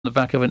the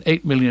back of an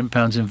 £8 million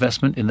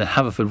investment in the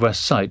Haverfordwest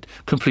site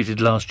completed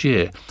last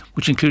year,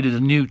 which included a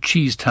new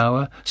cheese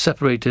tower,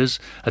 separators,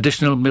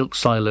 additional milk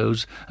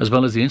silos, as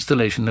well as the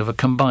installation of a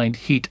combined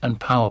heat and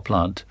power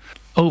plant.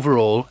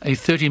 Overall, a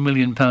 £30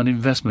 million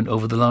investment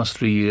over the last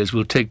 3 years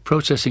will take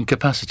processing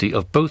capacity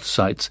of both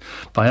sites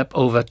by up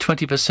over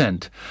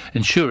 20%,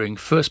 ensuring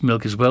First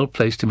Milk is well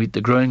placed to meet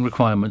the growing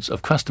requirements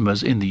of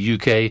customers in the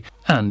UK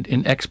and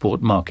in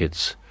export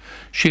markets.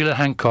 Sheila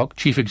Hancock,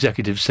 Chief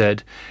Executive,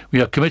 said, "We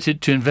are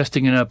committed to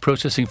investing in our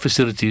processing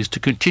facilities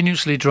to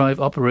continuously drive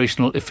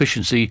operational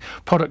efficiency,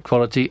 product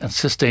quality and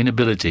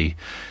sustainability.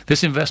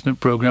 This investment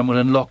programme will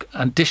unlock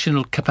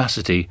additional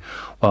capacity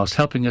whilst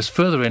helping us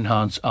further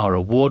enhance our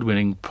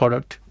award-winning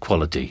product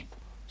quality."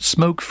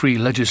 Smoke-free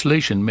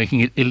legislation making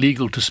it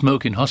illegal to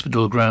smoke in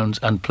hospital grounds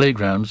and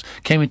playgrounds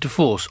came into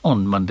force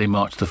on Monday,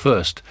 March the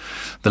 1st.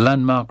 The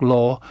landmark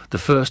law, the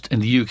first in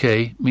the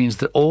UK, means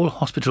that all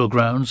hospital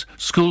grounds,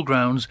 school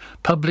grounds,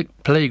 public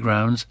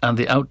playgrounds and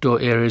the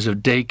outdoor areas of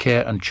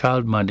daycare and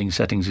childminding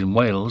settings in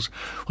Wales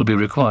will be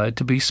required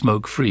to be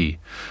smoke-free.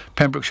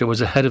 Pembrokeshire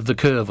was ahead of the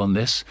curve on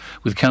this,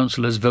 with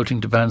councillors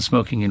voting to ban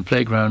smoking in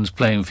playgrounds,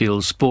 playing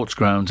fields, sports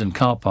grounds and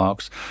car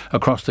parks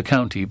across the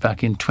county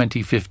back in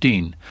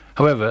 2015.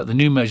 However, the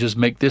new measures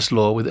make this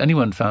law, with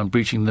anyone found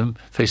breaching them,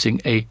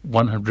 facing a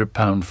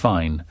 £100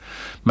 fine.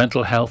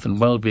 Mental Health and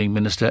Wellbeing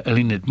Minister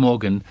Eluned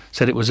Morgan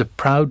said it was a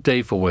proud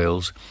day for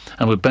Wales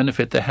and would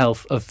benefit the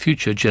health of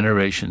future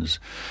generations.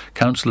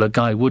 Councillor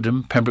Guy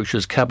Woodham,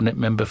 Pembrokeshire's Cabinet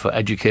Member for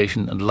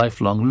Education and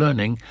Lifelong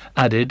Learning,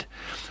 added,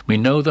 "We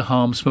know the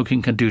harm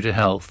smoking can do to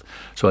health,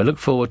 so I look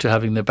forward to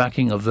having the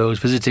backing of those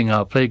visiting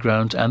our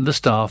playgrounds and the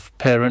staff,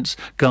 parents,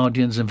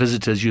 guardians and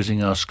visitors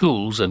using our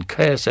schools and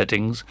care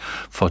settings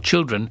for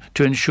children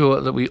to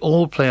ensure that we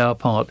all play our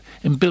part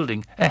in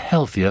building a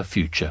healthier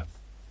future."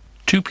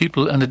 2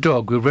 people and a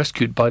dog were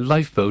rescued by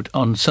lifeboat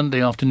on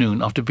Sunday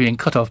afternoon after being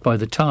cut off by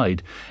the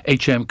tide.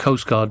 HM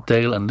Coast Guard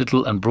Dale and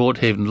Little and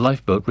Broadhaven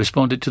lifeboat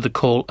responded to the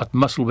call at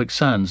Musselwick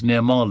Sands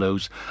near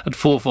Marlows at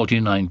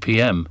 4:49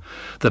 p.m.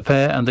 The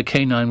pair and the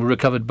canine were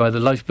recovered by the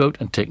lifeboat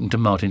and taken to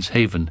Martin's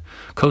Haven.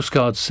 Coast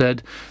Guard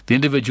said the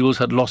individuals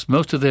had lost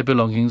most of their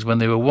belongings when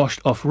they were washed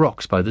off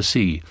rocks by the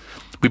sea.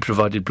 We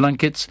provided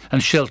blankets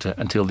and shelter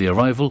until the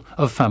arrival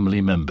of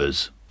family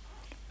members.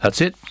 That's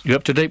it. You're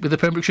up to date with the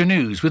Pembrokeshire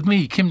News with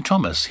me, Kim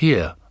Thomas,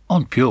 here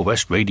on Pure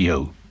West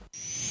Radio.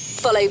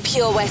 Follow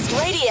Pure West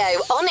Radio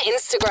on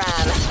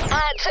Instagram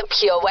at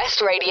Pure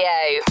West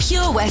Radio.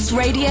 Pure West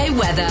Radio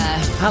weather.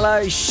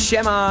 Hello,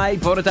 Shemai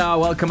Borodar.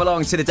 Welcome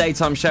along to the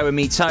daytime show with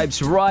me,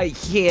 Tobes, right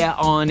here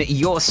on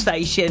your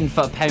station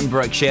for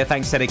Pembrokeshire.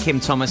 Thanks to Kim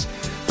Thomas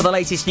for the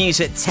latest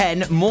news at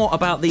 10. More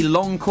about the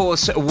long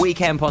course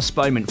weekend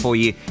postponement for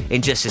you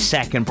in just a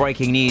second.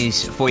 Breaking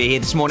news for you here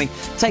this morning.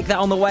 Take that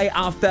on the way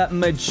after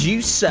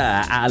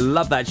Medusa. I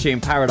love that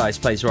tune. Paradise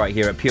plays right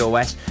here at Pure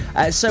West.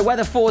 So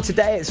weather for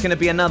today, it's going to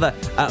be another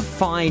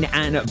fine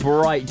and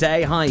bright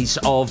day. Highs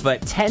of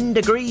 10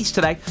 degrees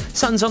today.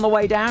 Sun's on the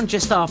way down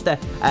just after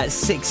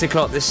 6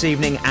 o'clock this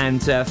evening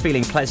and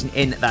feeling pleasant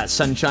in that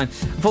sunshine.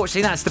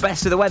 Unfortunately, that's the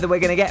best of the weather we're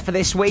going to get for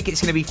this week.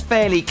 It's going to be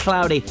fairly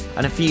cloudy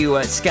and a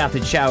few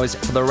scattered showers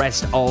for the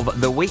rest of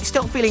the week.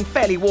 Still feeling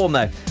fairly warm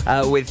though,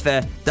 with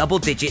double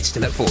digits to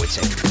look forward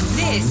to.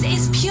 This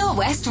is Pure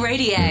West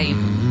Radio.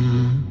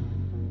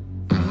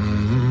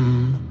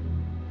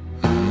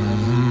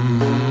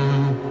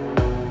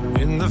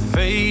 In the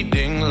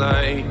fading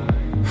light,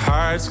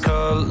 hearts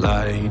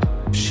collide,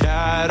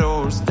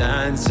 shadows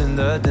dance in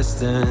the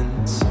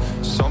distance.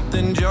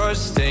 Something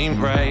just ain't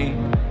right,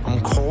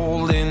 I'm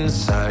cold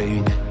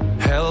inside.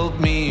 Help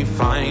me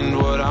find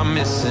what I'm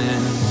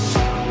missing.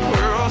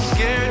 We're all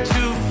scared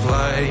to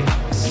fly,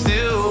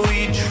 still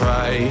we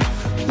try.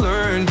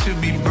 Learn to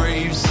be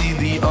brave, see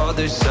the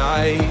other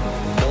side.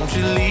 Won't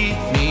you lead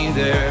me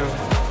there?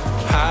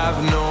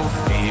 Have no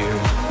fear.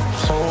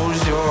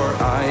 Close your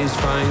eyes,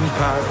 find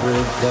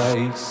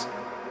paradise.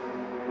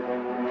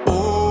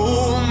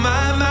 Oh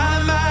my,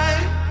 my,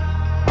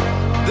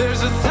 my.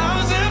 There's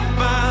 1,000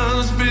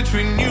 miles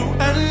between you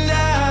and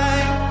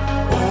I.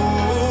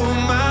 Oh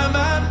my,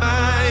 my,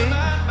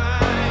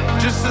 my.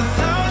 Just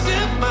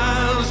 1,000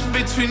 miles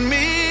between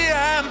me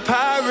and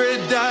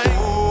paradise.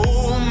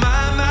 Oh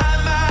my, my,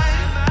 my.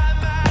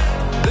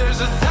 There's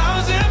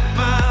 1,000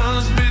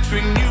 miles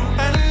between you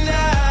and I.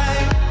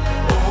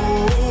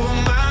 Oh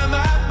my,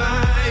 my,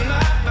 my.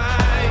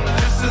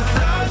 Just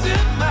 1,000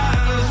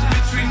 miles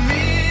between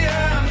me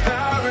and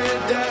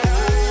paradise.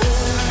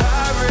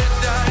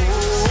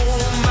 Paradise.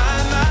 Oh my,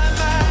 my,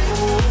 my.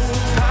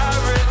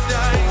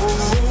 Paradise.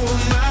 Oh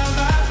my,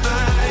 my,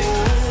 my.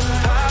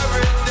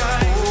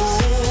 Paradise.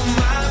 Oh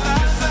my,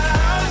 my,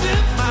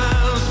 1,000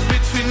 miles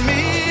between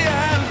me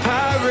and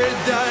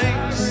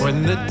paradise. When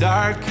the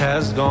dark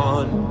has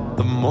gone,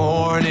 the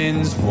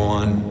morning's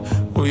won.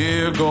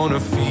 We're gonna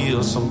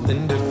feel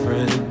something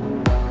different.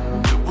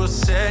 It will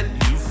set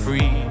you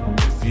free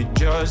if you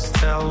just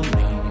tell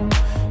me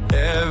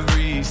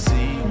every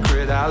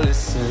secret. I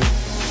listen.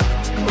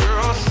 We're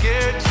all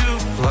scared to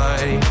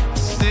fly,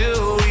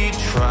 still we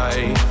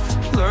try.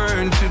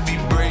 learn to be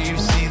brave,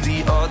 see the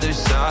other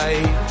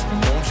side.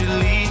 Won't you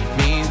lead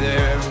me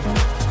there?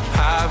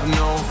 Have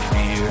no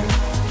fear.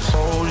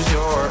 Close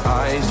your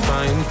eyes,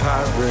 find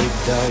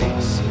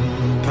paradise.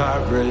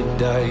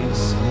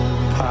 Paradise,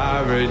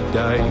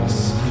 paradise.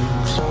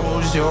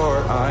 Close your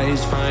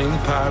eyes, find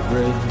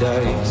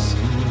paradise.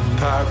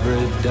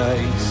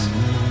 Paradise,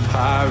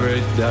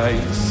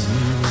 paradise.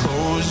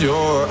 Close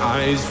your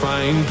eyes,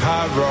 find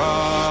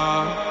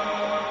paradise.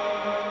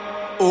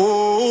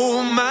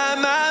 Oh my,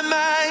 my,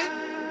 my.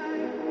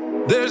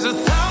 There's 1,000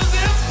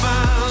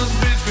 miles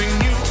between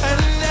you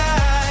and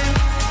I.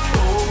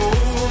 Oh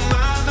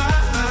my, my,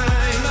 my,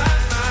 my,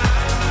 my.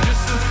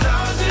 Just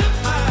 1,000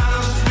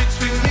 miles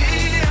between me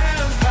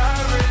and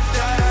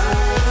paradise.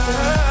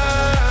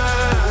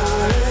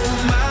 Oh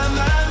my,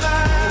 my,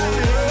 my.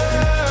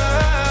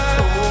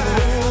 Oh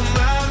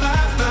my,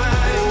 my, my.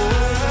 Oh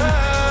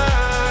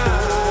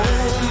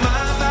my,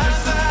 my,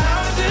 my.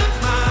 1,000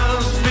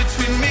 miles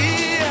between me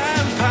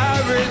and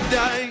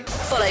paradise.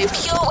 Follow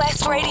Pure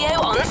West Radio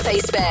on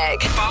Facebook.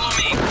 Follow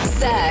me.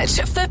 Search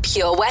for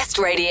Pure West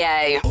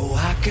Radio. Oh,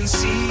 I can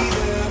see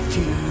the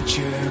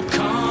future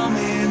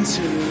coming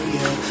to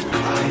you.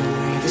 Cry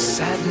away the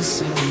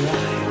sadness in your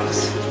eyes.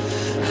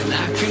 And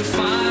I can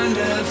find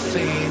a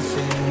faith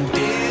in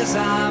days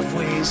I've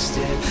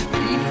wasted.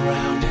 Been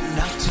around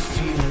enough to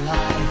feel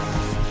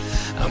alive.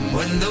 And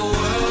when the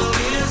world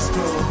is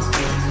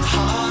broken,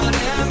 hard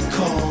and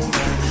cold,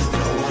 and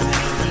no one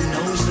ever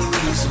knows the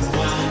reason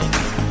why.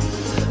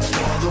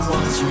 For the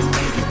ones we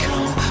may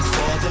become,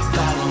 for the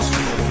battles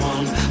we have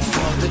won,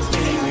 for the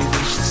day we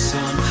reach the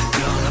sun,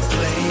 gonna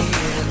play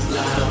it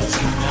loud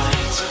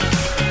tonight.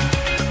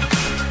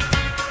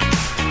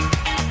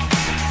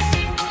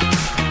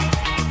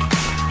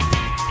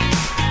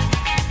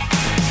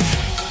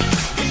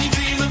 When you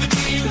dream of a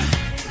dream,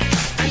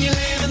 and you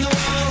live in the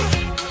world,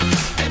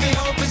 every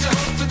hope is a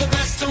hope for the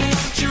best, don't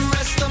want you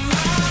rest on my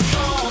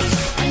bones.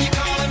 And you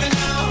call me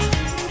now,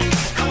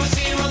 I was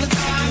here all the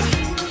time.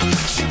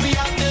 Should be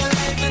out there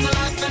living the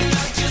life and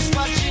not just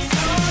watching.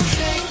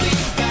 Take me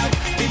back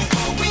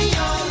before we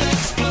all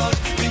explode,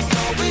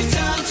 before we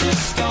turn to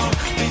stone,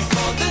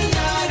 before the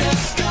night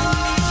has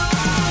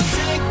gone.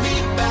 Take me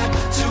back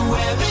to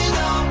where it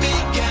all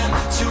began,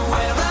 to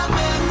where our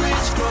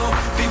memories grow,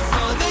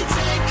 before they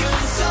take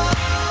us all.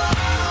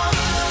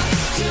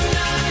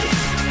 Tonight,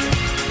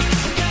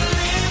 we gotta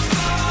live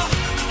for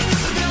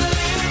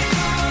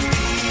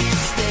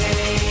these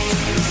days.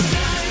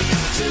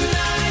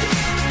 Tonight,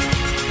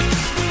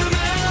 we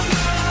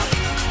remember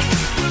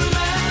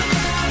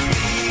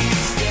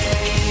these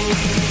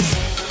days.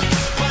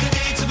 What a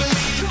day to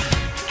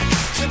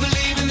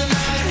believe in the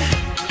light.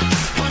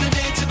 What a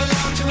day to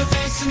belong to a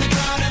face in the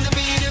crowd and the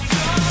beat of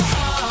your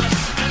heart.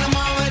 And I'm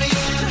already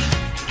in,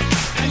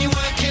 and you're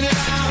working it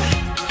out,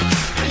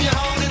 and you're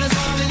holding us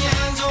all in your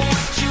hands. Oh,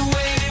 what you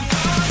waiting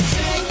for?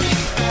 Take me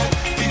back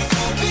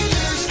before we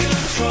lose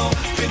control,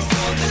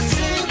 before the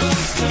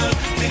tables turn,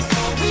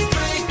 before we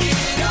break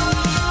it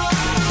all.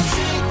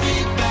 Take me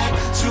back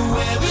to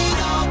where it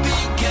all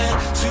began,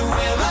 to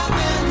where our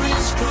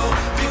memories grow,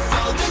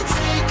 before they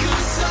take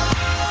us all.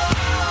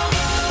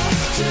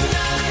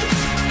 Tonight,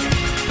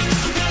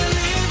 we gotta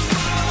live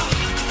for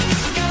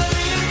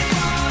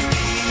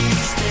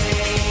these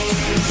days.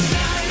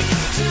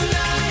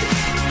 Tonight,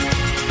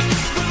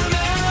 we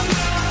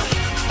remember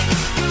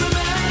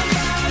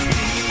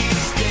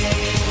these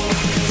days.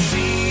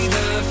 See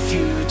the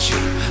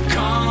future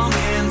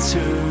coming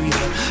to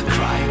you.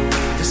 Cry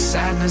away the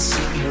sadness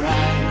in your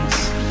eyes.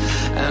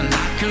 And I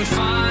can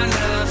find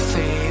a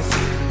faith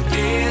in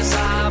days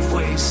I've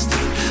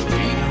wasted.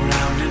 Been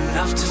around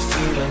enough to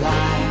feel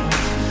alive.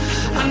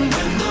 And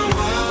when the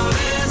world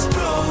is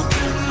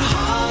broken,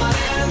 hard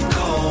and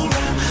cold,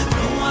 and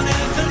no one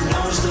ever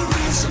knows the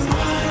reason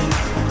why.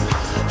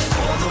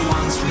 For the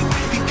ones we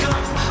may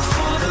become,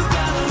 for the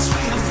battles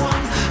we have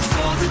won,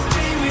 for the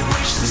day we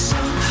reach the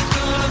sun,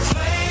 gonna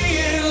play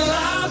it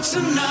loud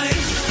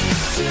tonight.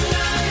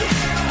 Tonight,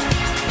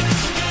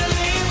 gotta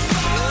live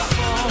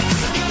for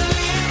these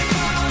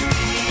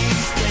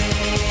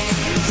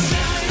days.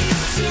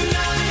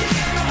 Tonight,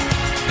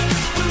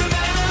 we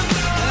remember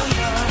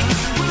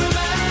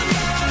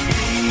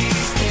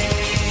these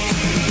days.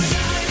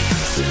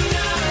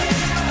 Tonight,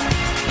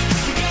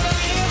 we gotta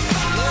live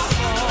for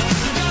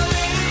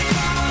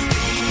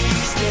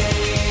these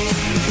days.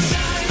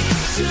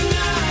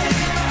 Tonight,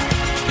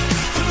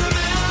 we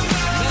remember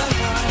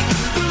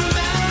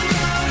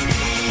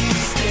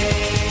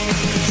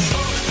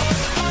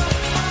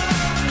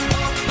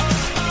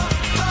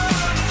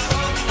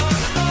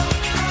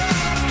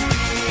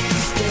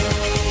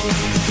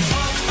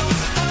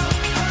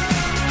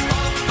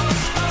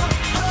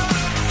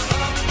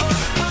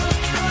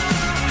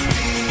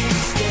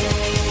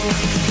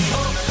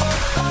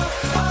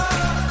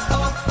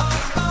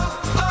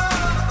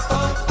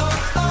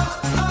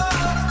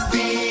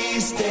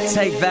these days.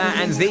 Take That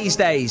and These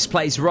Days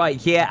plays right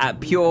here at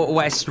Pure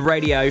West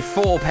Radio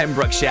for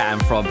Pembrokeshire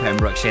and from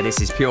Pembrokeshire. This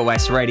is Pure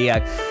West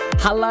Radio.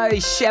 Hello,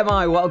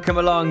 Shemai. Welcome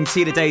along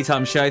to the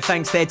Daytime Show.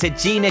 Thanks there to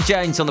Gina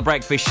Jones on The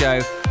Breakfast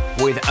Show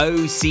with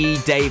O.C.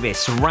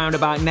 Davis.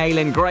 Roundabout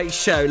nailing. Great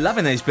show.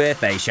 Loving those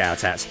birthday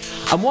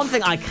shout-outs. And one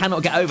thing I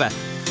cannot get over.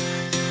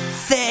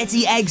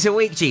 30 eggs a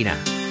week,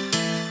 Gina.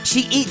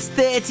 She eats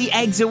 30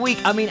 eggs a week.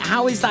 I mean,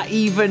 how is that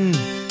even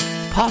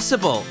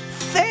possible?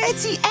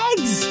 30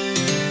 eggs!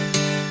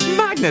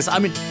 Madness. I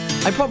mean,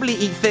 I probably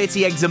eat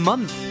 30 eggs a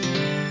month.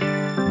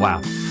 Wow.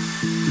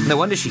 No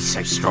wonder she's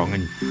so strong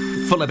and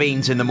full of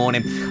beans in the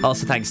morning.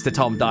 Also thanks to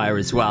Tom Dyer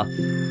as well.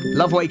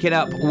 Love waking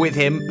up with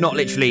him, not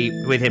literally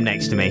with him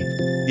next to me.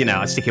 You know,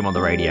 I stick him on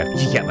the radio.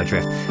 You get my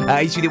drift.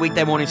 He's with you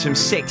weekday mornings from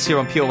 6 here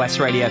on Pure West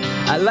Radio.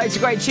 Loads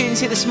of great tunes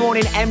here this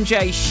morning.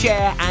 MJ,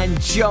 Cher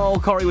and Joel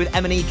Corey with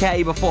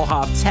M&EK before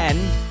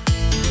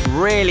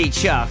 10:30. Really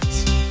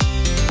chuffed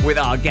with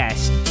our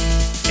guest,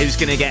 who's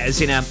going to get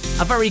us in a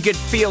very good,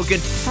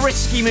 feel-good,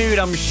 frisky mood,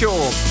 I'm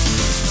sure.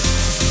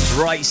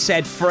 Right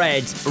said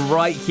Fred,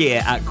 right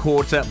here at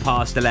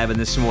 11:15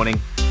 this morning.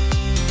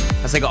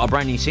 As they got a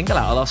brand new single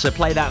out, I'll also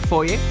play that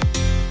for you.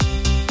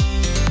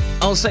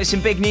 Also,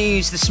 some big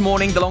news this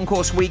morning. The long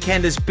course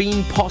weekend has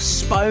been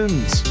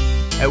postponed.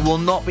 It will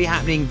not be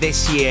happening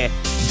this year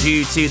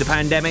due to the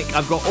pandemic.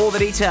 I've got all the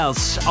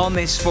details on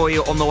this for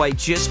you on the way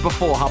just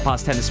before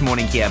 10:30 this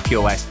morning here at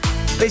Pure West.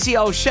 Busy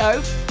old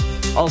show.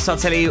 Also, I'll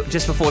tell you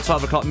just before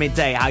 12 o'clock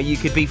midday how you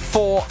could be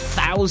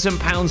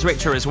 £4,000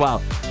 richer as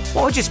well.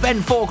 What would you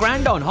spend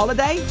 £4,000 on?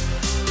 Holiday?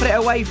 Put it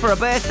away for a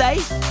birthday?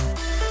 Do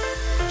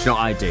you know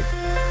what I'd do?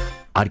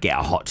 I'd get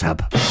a hot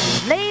tub.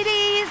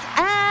 Ladies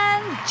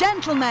and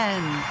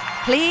gentlemen,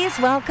 please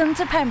welcome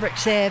to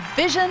Pembrokeshire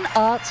Vision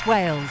Arts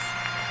Wales,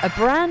 a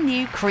brand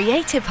new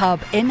creative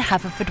hub in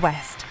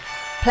Haverfordwest.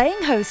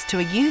 Playing host to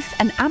a youth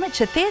and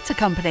amateur theatre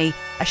company,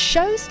 a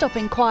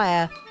show-stopping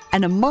choir,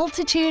 and a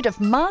multitude of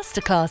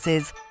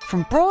masterclasses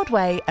from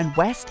Broadway and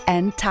West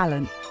End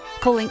talent.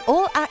 Calling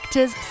all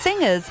actors,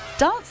 singers,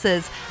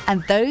 dancers,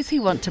 and those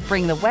who want to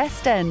bring the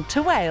West End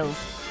to Wales.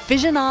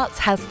 Vision Arts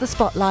has the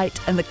spotlight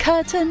and the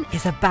curtain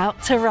is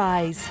about to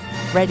rise.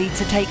 Ready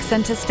to take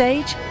centre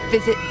stage?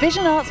 Visit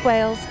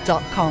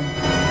visionartswales.com.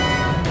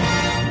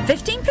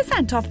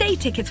 15% off day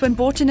tickets when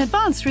bought in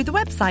advance through the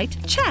website?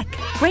 Check.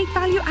 Great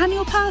value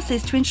annual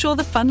passes to ensure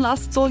the fun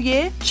lasts all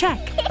year?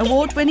 Check.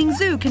 Award-winning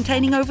zoo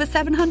containing over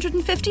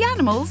 750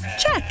 animals?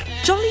 Check.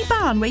 Jolly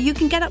barn where you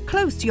can get up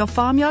close to your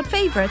farmyard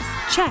favourites?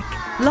 Check.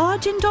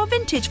 Large indoor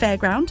vintage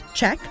fairground?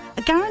 Check.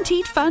 A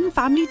guaranteed fun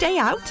family day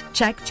out?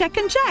 Check, check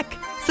and check.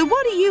 So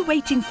what are you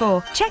waiting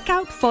for? Check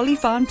out Folly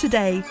Farm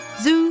today.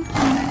 Zoo,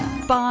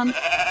 barn,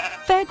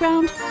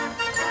 fairground,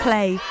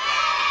 play.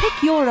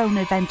 Pick your own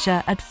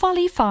adventure at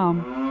Folly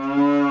Farm.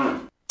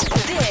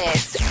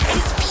 This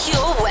is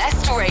Pure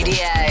West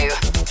Radio.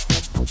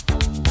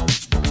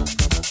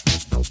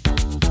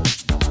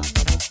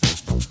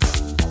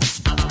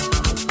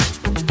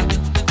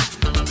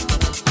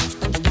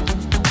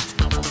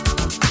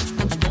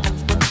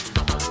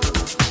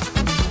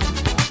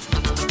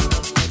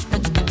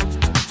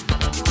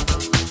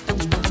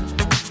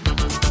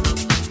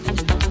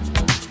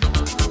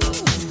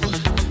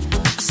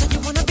 I said you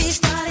wanna be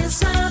starting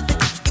something.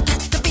 You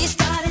got to be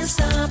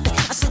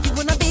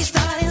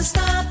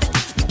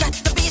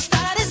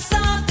starting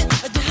something.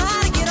 But you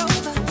had to get over.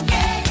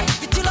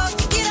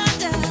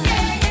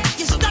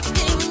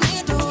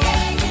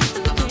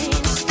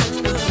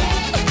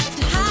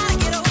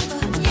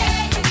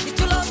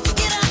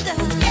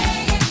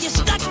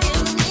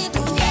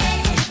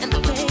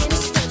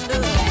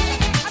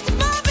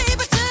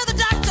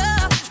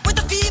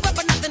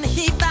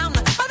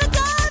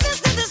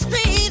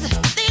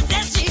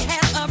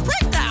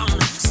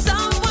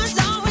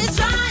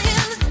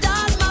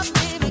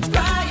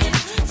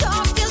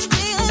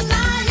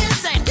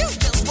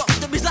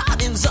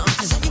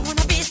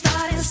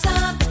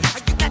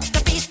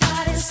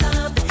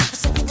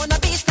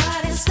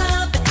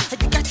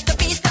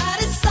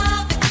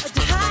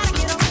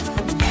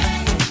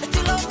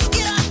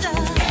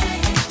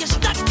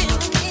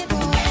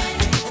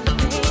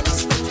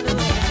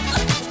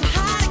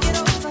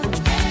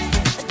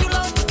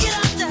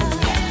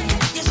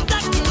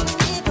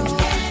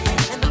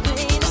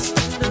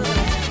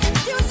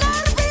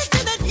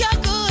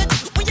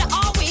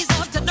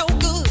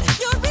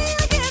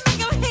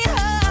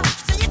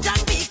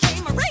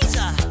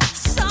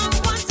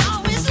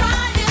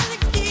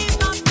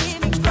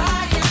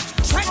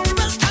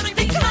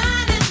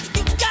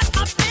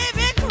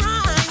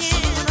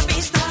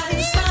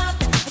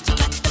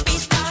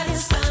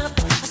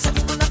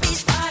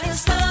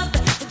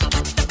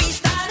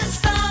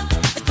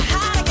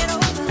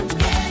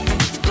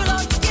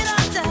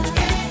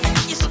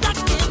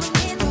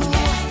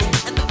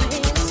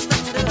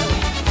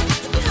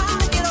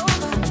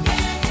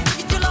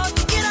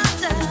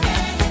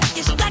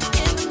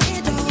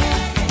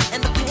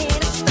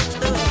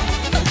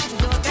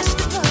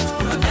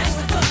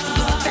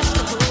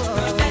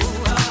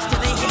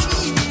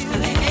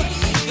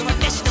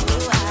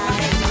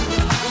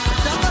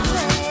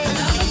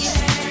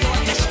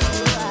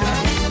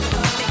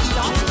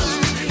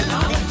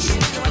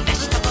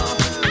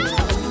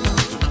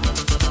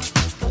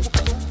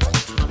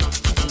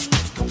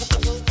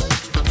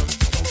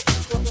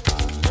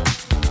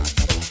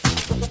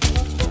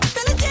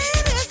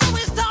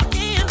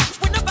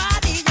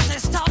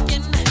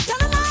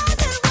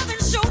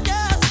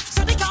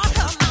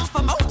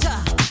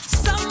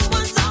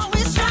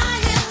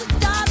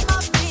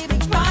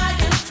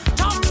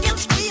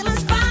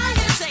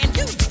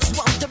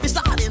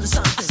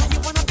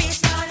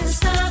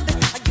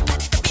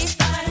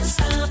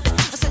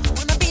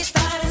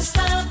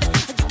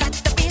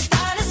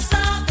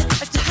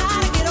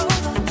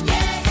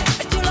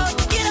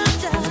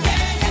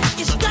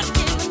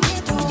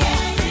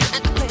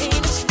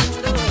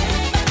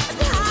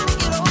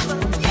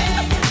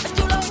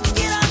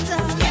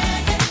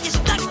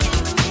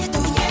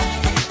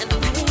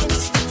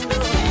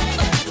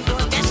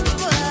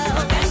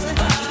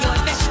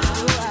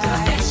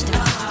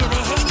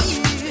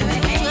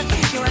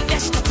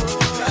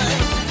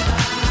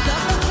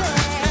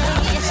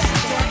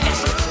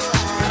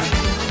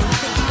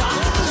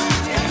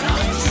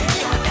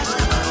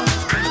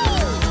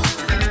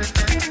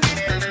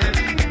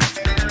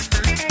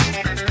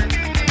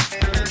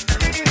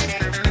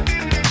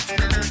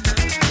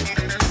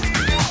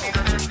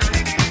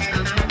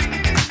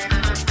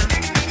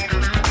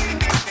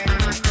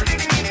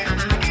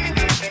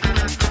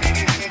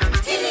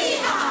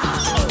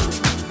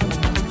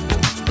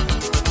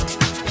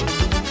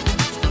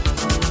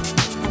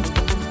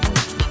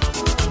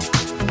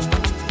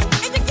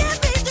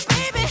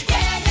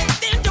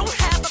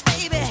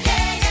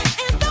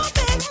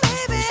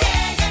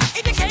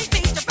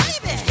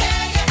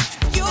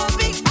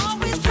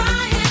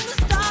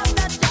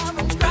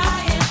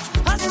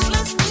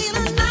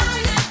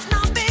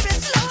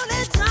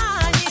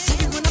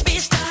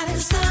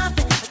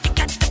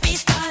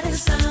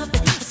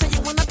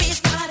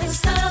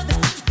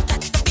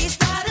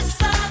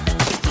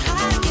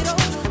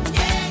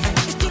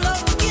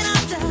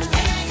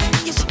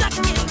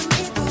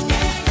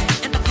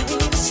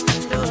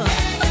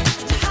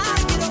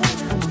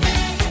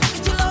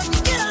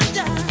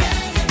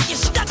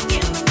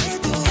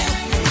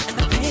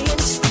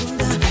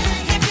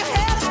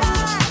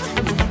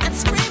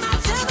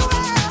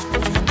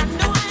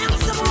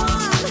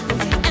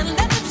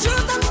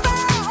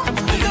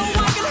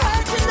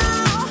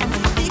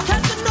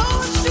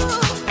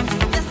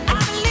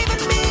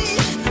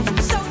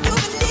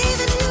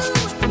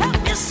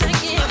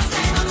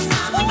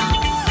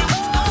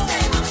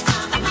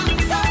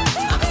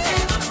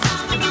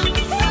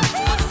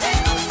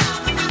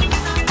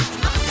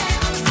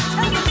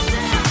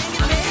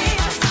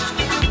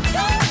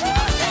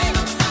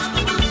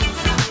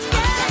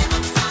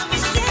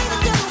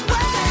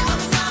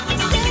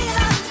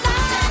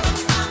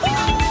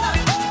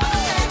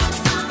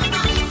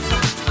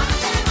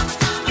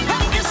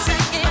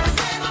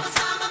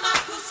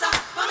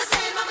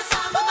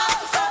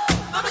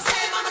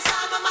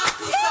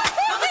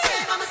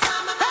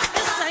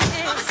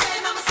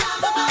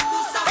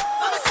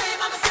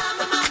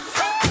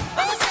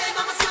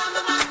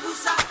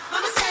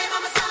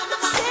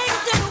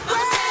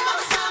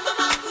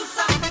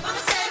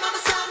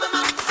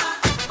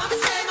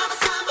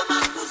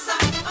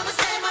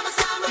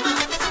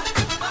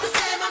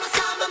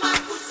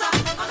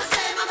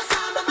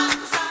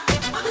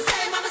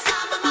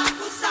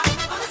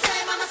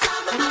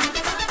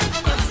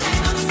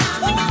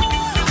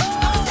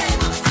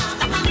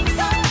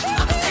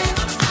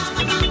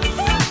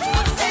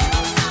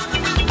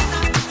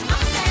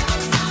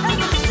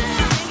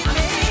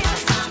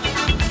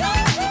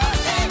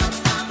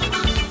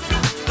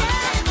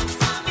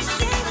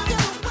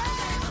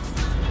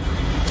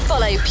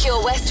 Follow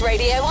Pure West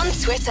Radio on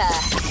Twitter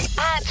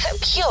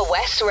 @Pure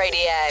West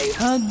Radio.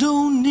 I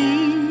don't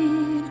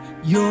need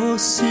your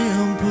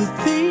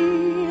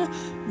sympathy.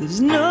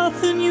 There's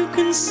nothing you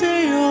can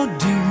say or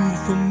do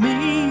for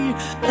me,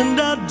 and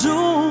I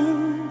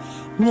don't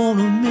want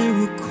a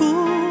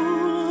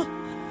miracle.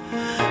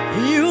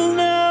 You'll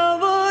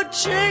never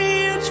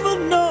change for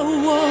no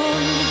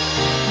one,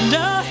 and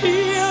I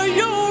hear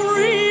your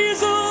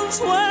reasons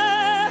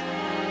why.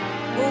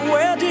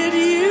 Where did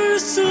you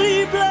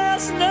sleep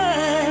last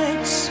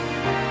night?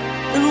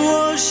 And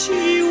was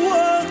she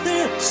worth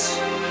it?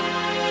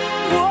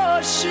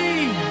 Was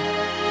she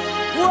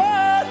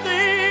worth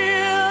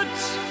it?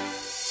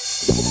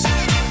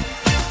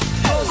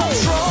 'Cause I'm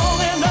strong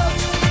enough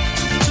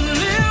to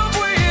live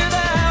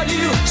without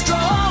you,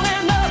 strong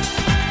enough,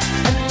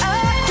 and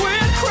I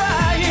quit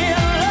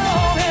crying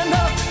long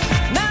enough.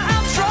 Now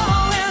I'm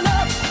strong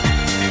enough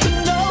to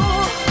know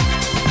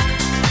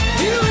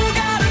you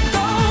gotta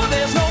go.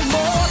 There's no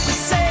more to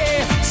say,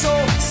 so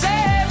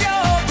save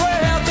your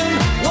breath and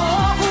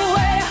walk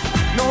away.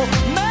 No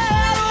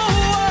matter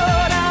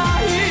what I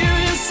hear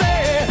you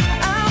say,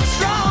 I'm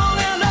strong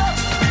enough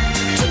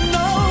to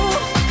know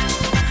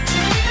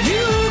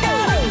you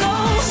gotta go.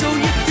 So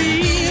you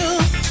feel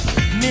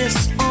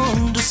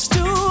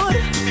misunderstood?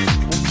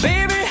 Well,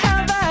 baby,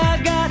 have I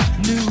got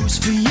news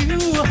for you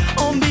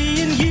on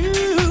being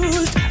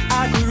used?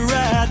 I could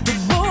write the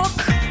book,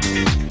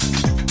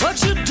 but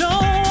you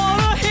don't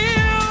wanna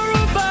hear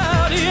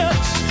about it.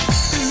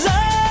 'Cause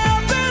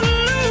I've been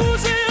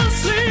losing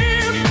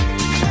sleep,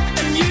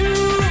 and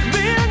you've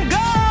been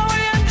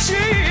going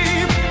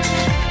cheap.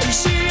 And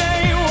she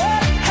ain't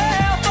what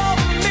half of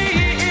me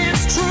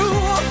is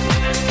true.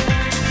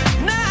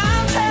 Now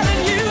I'm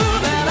telling you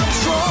that I'm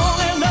strong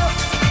enough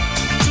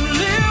to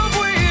live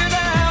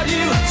without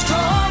you,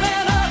 strong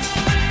enough,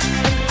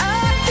 and I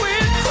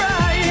quit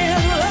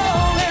crying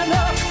long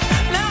enough.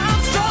 Now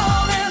I'm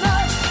strong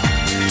enough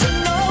to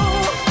know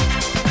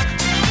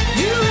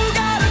you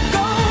gotta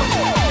go.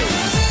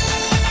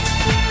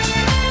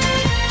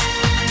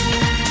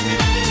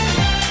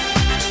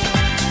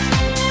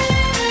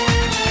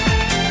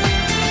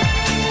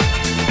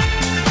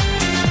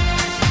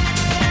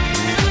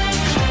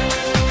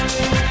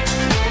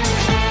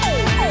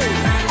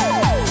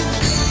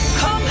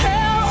 Come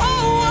hell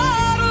or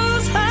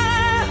waters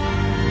high,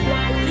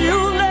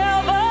 you'll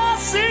never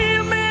see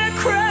me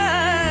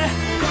cry.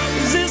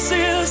 'Cause this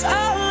is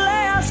our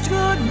last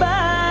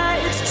goodbye,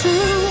 it's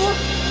true.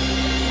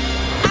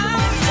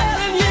 I'm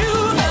telling you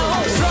now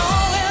I'm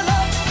strong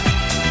enough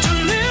to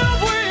live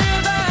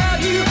without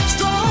you,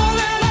 strong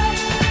enough,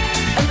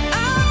 and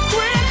I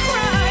quit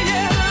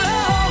crying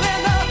long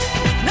enough.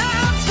 Now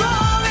I'm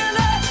strong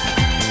enough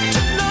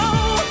to know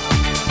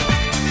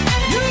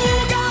you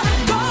gotta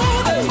go.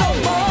 There's no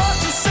more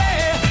to say,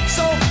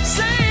 so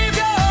save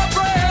your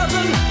breath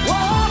and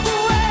walk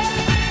away.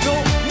 No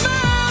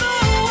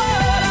matter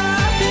what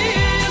I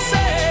hear you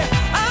say,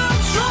 I'm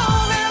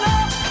strong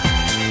enough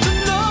to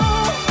know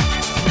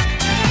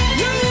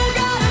you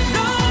gotta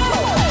go.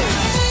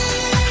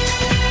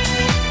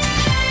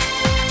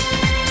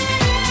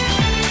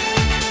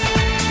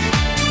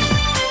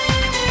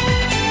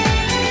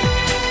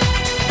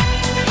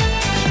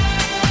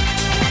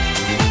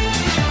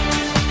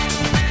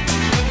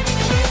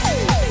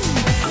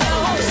 Now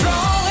I'm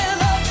strong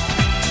enough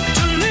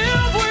to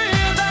live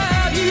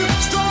without you,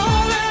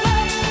 strong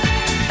enough,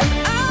 and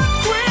I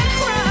quit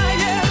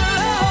crying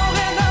long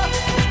enough.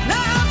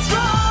 Now I'm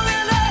strong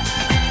enough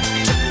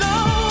to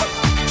know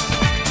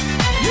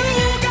you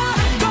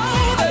gotta go.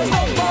 There's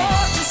no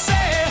more to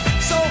say,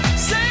 so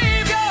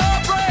save your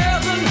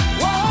breath and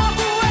walk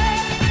away.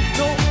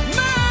 No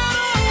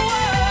matter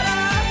what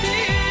I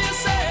hear you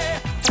say.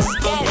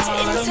 Get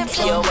into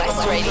Pure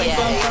West Radio.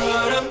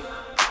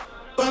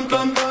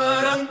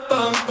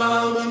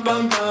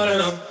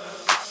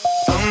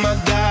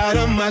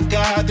 Oh my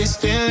God, these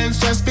feelings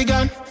just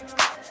begun.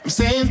 I'm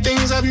saying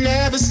things I've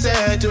never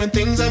said, doing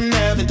things I've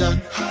never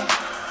done.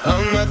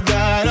 Oh my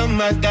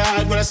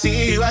God, when I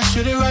see you I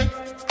should it right.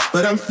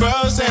 But I'm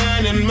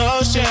frozen in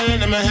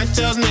motion and my head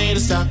tells me to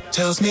stop.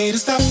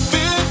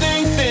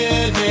 Feeling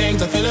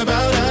feelings I feel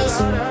about us.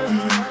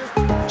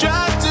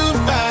 Try to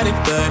fight it,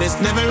 but it's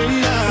never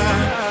enough.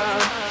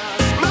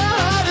 My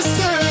heart is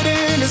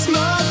hurting, it's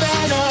more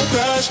than a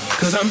crush.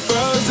 'Cause I'm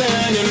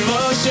frozen in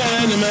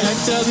motion and my head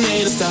tells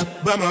me to stop.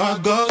 But my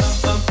heart goes.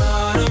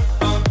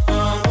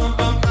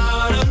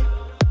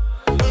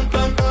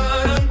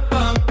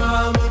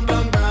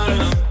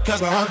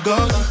 'Cause my heart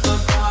goes.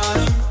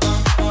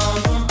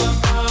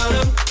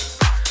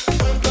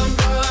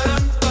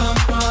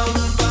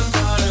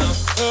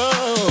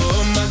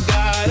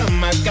 Oh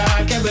my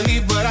God, can't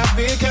believe what I've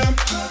become.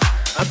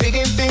 I'm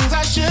thinking things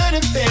I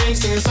shouldn't think,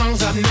 singing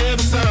songs I've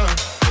never sung.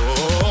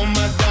 Oh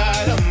my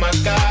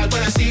God,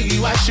 when I see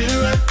you I should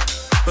run.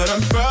 But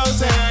I'm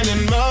frozen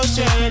in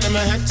motion and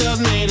my head tells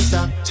me to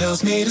stop.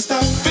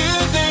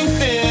 Feeling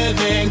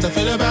feelings I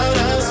feel about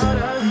us.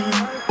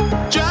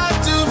 Try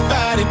to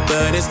fight it,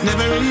 but it's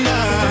never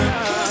enough.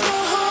 'Cause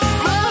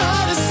my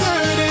heart is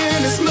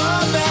hurting,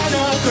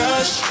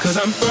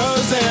 Cause I'm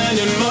frozen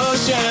in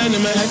motion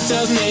and my head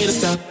tells me to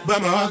stop,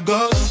 but my heart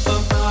goes.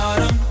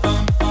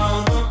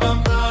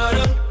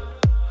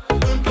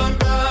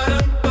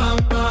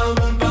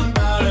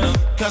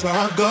 Cause my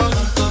heart goes.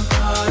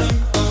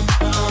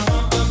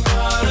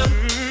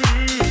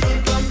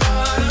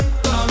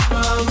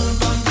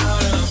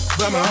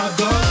 But my heart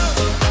goes.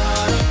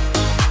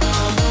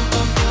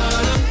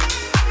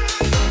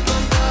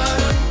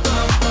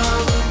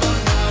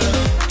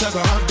 Cause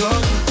my heart goes.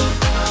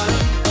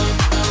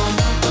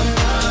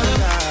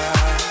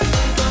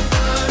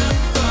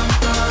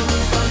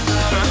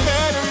 My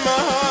head and my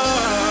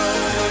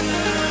heart.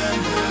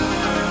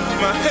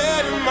 My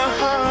head and my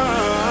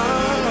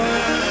heart.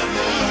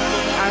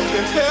 I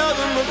can tell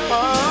them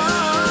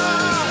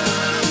apart.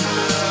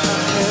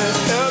 Hands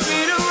tell me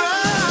to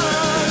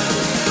run,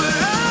 but I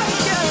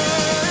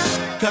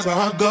can't. Cause my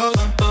heart goes.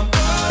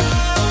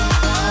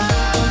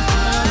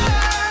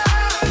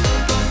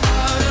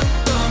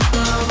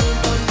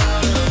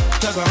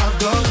 Cause my heart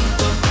goes.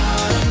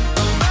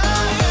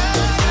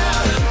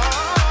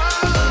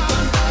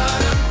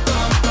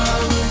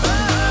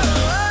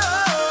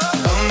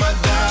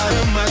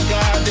 Oh my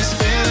God, this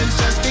feeling's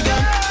just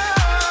begun.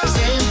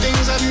 Saying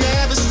things I've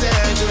never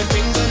said, doing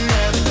things I've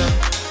never done.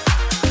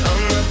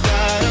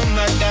 Oh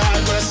my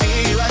God, when I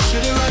see you I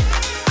should've run.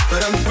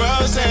 But I'm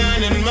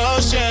frozen in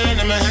motion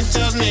and my head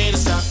tells me to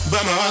stop,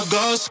 but my heart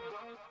goes.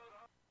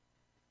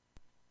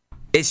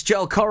 It's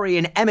Joel Corey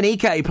and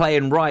Emanike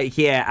playing right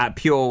here at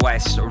Pure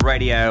West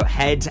Radio,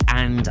 Head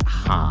and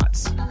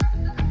Heart.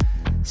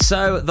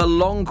 So the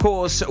long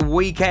course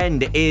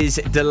weekend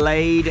is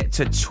delayed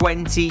to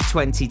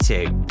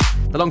 2022.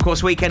 The long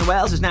course weekend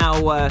Wales has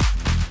now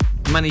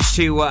managed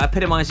to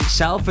epitomise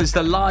itself as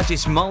the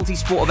largest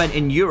multi-sport event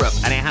in Europe,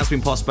 and it has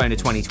been postponed to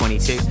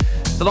 2022.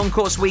 The long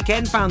course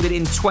weekend, founded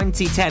in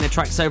 2010,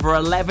 attracts over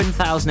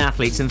 11,000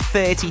 athletes and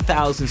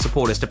 30,000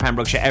 supporters to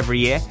Pembrokeshire every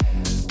year,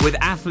 with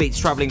athletes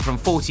travelling from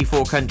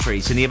 44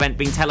 countries and the event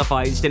being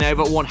televised in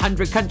over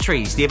 100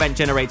 countries. The event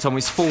generates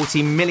almost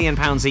 £40 million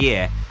a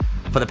year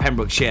for the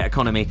Pembrokeshire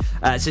economy.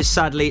 So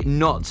sadly,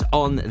 not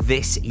on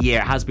this year.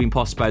 It has been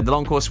postponed. The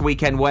long course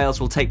weekend Wales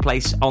will take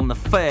place on the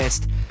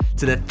 1st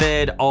to the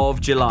 3rd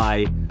of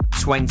July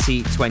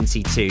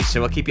 2022. So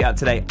we'll keep you up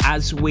to date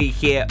as we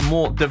hear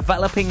more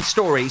developing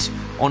stories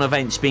on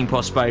events being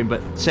postponed, but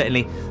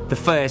certainly the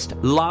first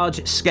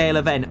large-scale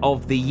event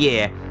of the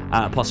year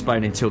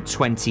postponed until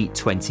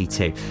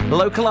 2022.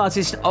 Local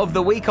Artist of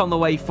the Week on the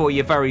way for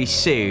you very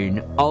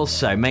soon.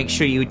 Also, make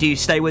sure you do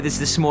stay with us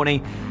this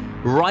morning.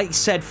 Right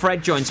Said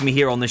Fred joins me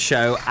here on the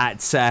show at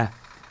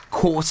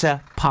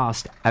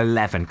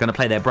 11:15. Going to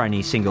play their brand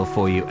new single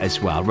for you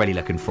as well. Really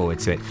looking forward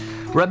to it.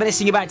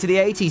 Reminiscing back to the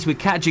 80s with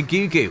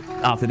Kajagoogoo.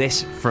 After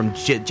this, from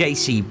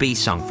JCB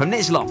song from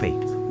Nizloppy.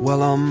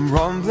 Well, I'm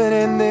rumbling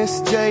in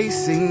this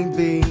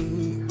JCB.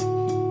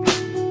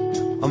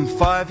 I'm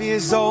 5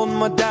 years old,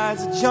 my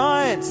dad's a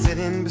giant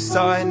sitting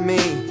beside me,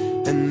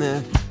 and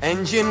the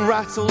engine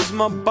rattles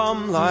my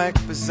bum like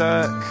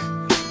berserk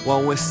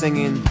while we're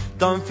singing,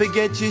 don't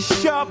forget your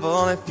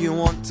shovel if you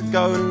want to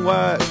go and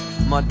work.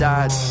 My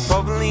dad's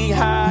probably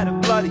had a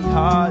bloody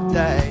hard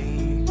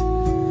day,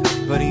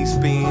 but he's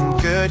been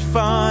good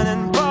fun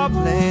and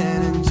bubbling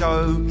and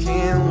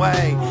joking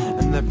way,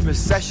 and the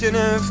procession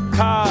of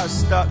cars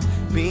stuck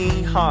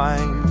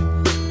behind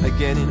are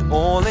getting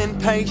all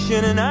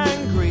impatient and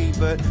angry,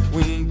 but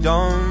we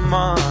don't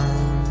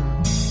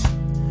mind.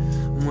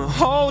 We're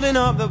holding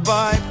up the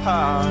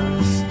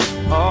bypass.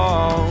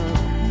 Oh,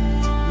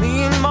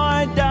 me and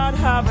my dad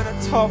having a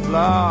top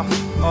laugh.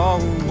 Oh,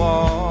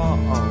 oh,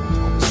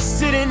 oh.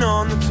 Sitting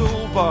on the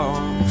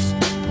toolbox.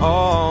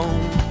 Oh,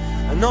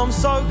 and I'm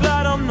so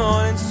glad I'm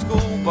not in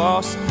school,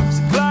 boss.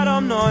 So glad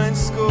I'm not in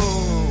school.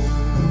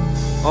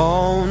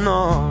 Oh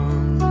no.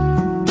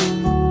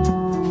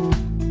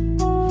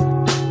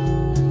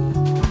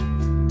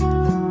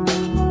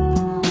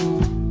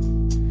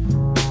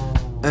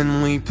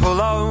 And we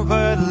pull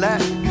over, let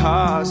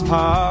cars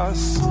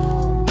pass,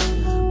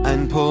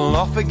 and pull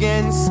off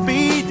again,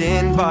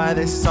 speeding by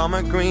this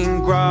summer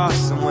green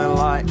grass. And we're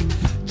like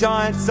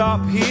giants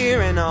up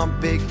here in our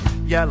big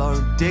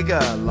yellow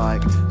digger,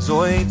 like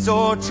Zoids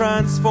or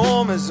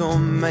Transformers, or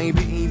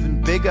maybe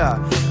even bigger.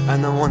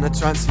 And I want to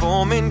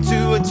transform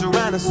into a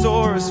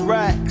Tyrannosaurus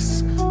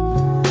Rex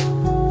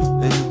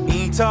and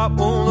eat up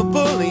all the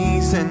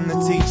bullies and the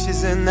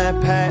teachers and their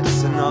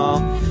pets. And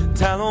I'll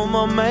tell all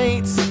my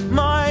mates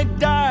my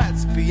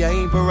dad's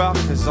B.A.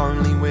 Baracus,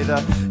 only with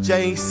a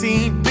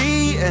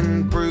JCB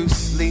and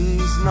Bruce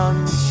Lee's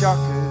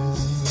nunchuckers.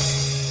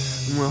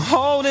 And we're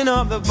holding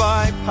up the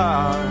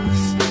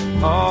bypass.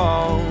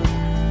 Oh,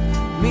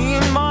 me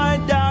and my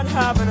dad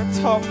having a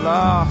top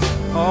laugh.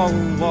 Oh,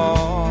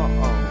 oh,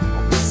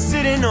 oh.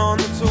 Sitting on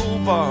the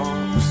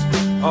toolbox.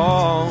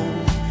 Oh,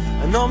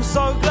 and I'm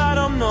so glad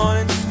I'm not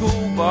in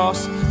school,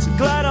 boss. So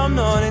glad I'm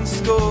not in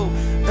school.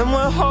 And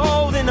we're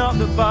holding up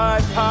the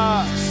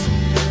bypass.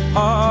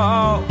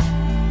 Oh,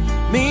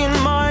 me and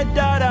my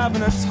dad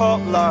having a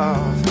top laugh.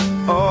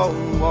 Oh,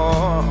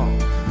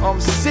 oh, I'm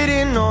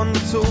sitting on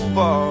the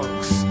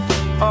toolbox.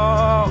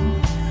 Oh,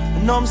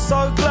 and I'm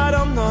so glad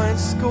I'm not in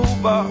school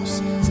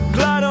bus. So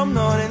glad I'm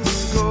not in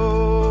school.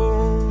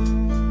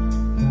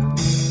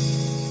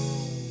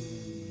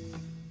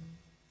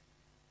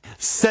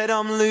 Said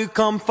I'm Luke,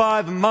 I'm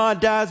 5 and my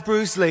dad's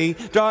Bruce Lee.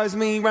 Drives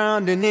me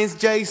round in his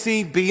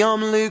JCB.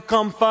 I'm Luke,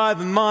 I'm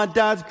 5 and my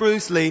dad's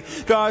Bruce Lee.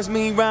 Drives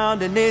me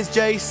round in his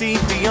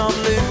JCB. I'm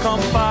Luke,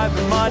 I'm 5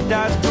 and my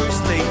dad's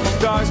Bruce Lee.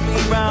 Drives me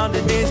round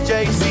in his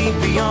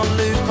JCB. I'm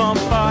Luke, I'm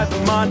 5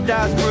 and my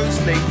dad's Bruce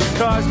Lee.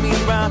 Drives me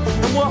round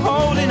and we're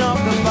holding up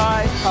the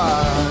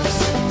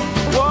lighthouse.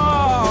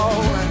 Whoa,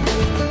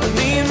 and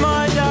me and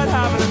my dad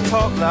having a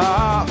top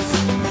laps.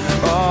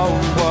 Oh,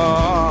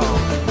 whoa.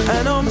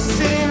 And I'm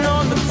sitting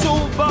on the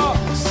toolbox.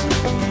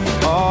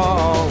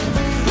 Oh,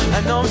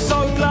 and I'm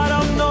so glad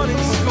I'm not in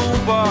school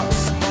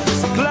bus.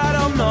 So glad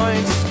I'm not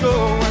in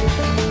school.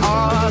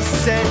 I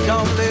said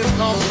I'm Luke,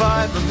 I'm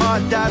 5 and my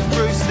dad's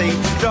Bruce Lee.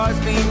 Drives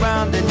me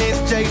round in his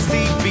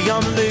JCB.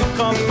 I'm Luke,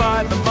 I'm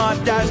 5 and my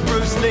dad's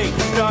Bruce Lee.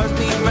 Drives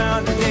me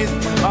round in his...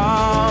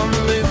 I'm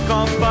Luke,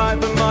 I'm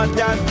 5 and my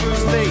dad's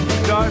Bruce Lee.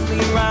 Drives me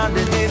round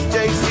in his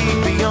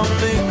JCB. I'm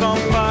Luke,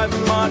 I'm 5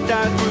 and my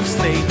dad's Bruce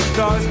Lee.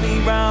 Drives me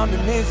round in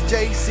his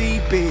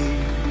JCB.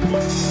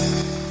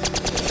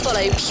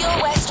 Follow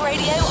Pure West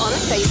Radio on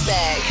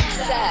Facebook.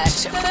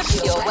 Search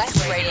for Pure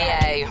West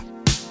Radio.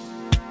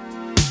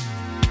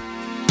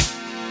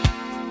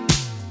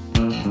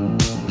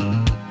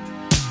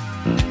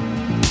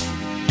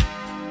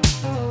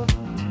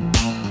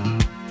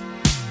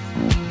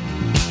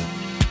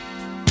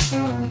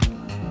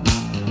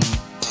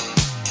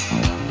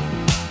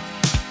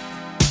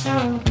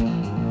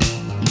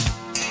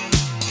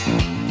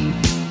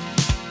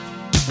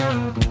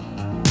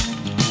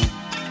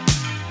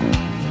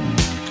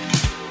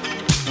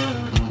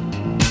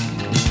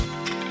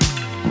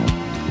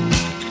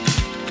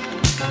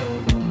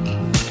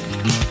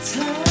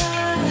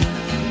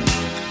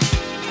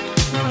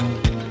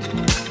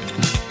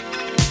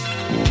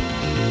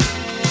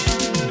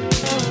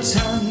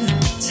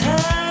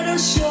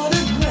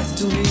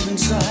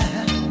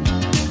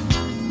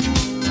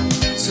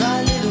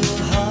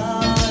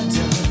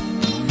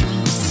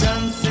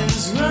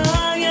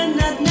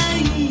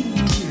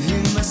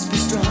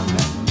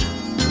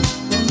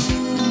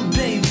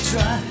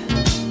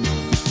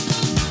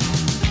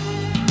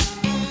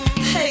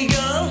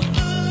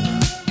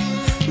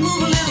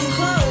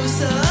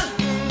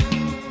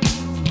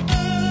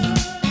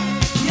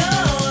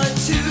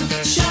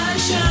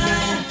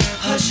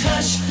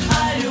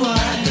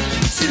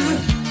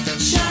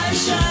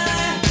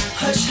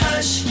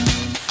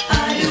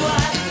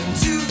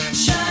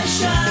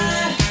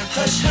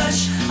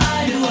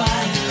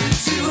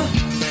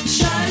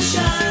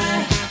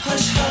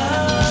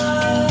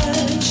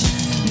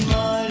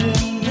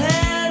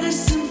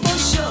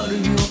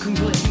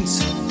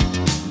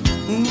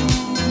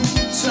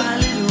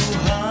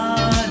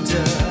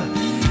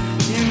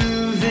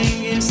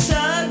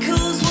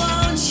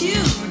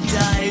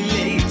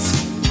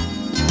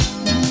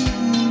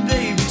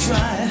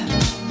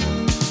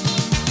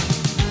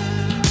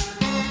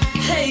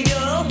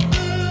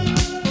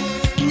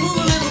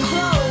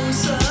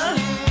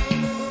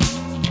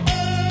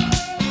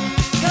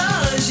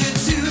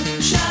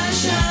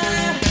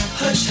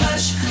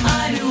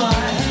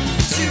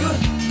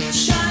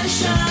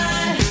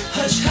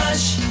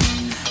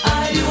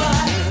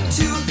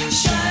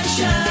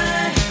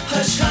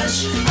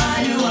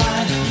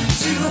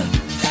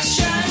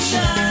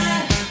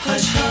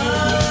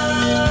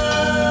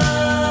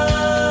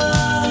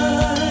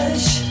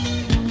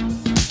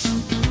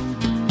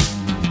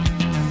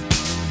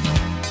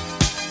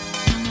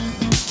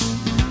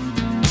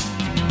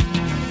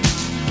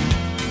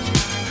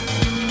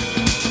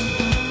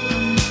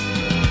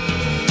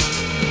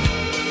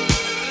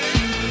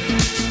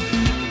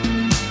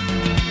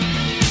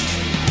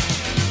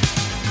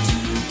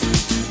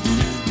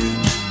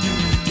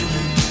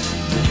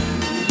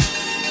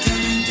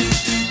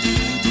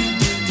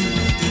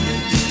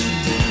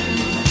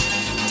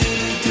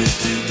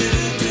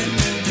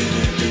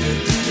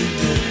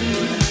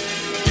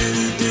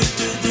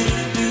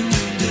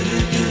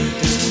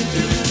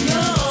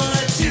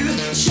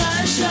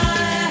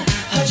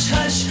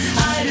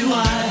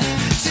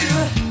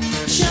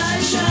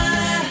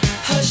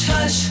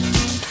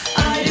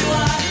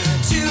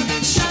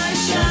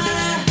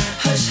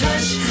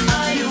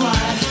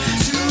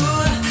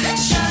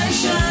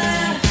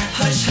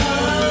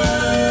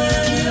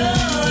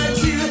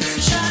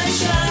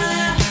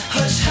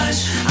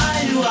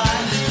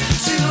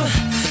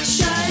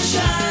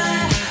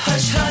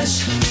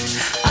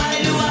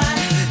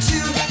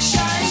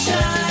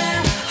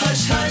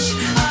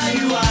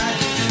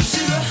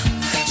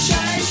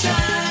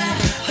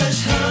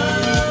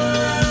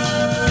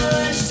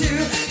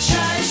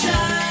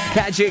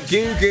 Magic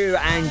Goo Goo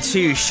and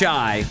Too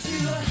Shy.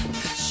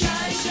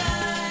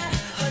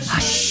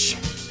 Hush.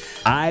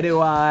 I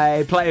do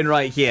I. Playing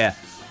right here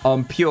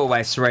on Pure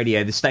West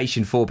Radio, the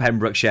station for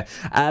Pembrokeshire.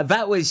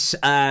 That was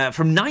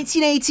from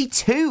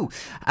 1982.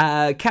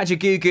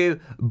 Kajagoogoo,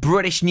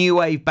 British new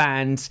wave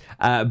band,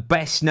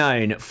 best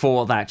known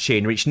for that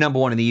tune, reached number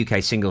 1 in the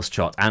UK singles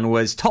chart and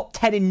was top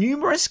 10 in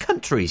numerous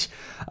countries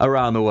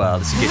around the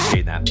world. It's a good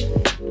tune, that.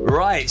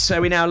 Right,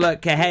 so we now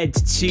look ahead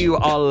to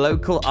our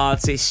local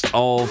artist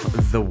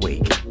of the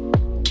week.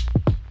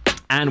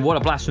 And what a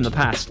blast from the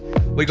past.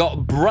 We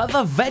got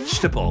Brother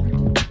Vegetable.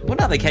 I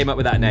wonder how they came up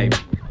with that name.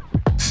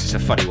 It's a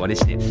funny one,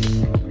 isn't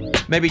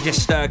it? Maybe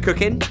just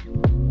cooking.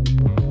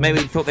 Maybe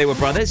they thought they were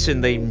brothers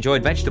and they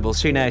enjoyed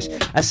vegetables. Who knows?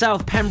 A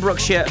South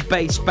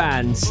Pembrokeshire-based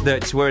band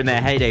that were in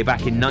their heyday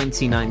back in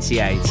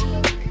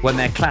 1998 when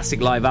their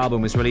classic live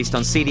album was released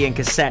on CD and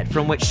cassette,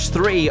 from which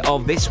 3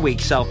 of this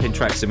week's self-pin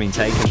tracks have been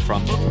taken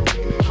from.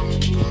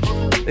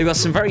 They've got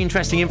some very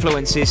interesting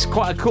influences.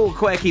 Quite a cool,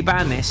 quirky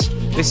band, this.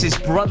 This is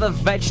Brother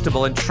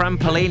Vegetable and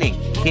Trampolining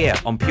here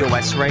on Pure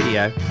West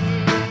Radio.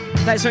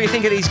 Let us know what you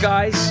think of these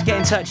guys. Get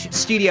in touch,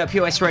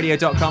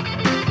 studio@purewestradio.com.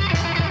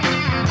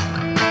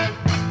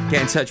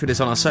 Get in touch with us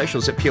on our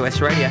socials at Pure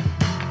West Radio.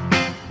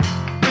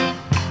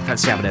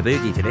 Fancy having a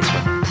boogie to this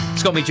one.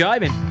 It's got me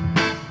jiving.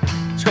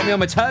 It's got me on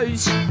my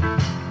toes.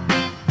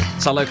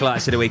 It's our local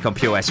artist of the week on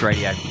Pure West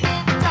Radio.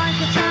 Time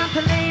for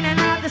trampolining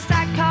at the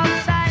stack of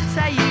sand.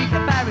 Say you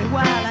could very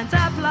well end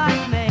up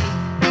like me,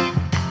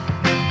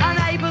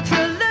 unable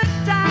to look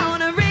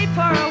down and read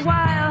for a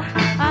while,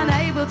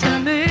 unable to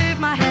move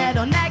my head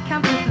or neck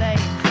comfortably,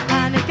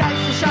 and it goes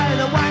to show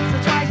that once or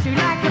twice through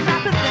lack of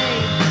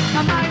empathy,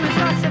 a moment's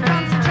loss of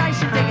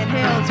concentration, digging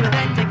heels with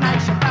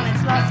indignation,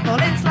 balance lost, fall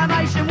in slow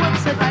motion,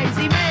 whoops a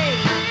lazy me.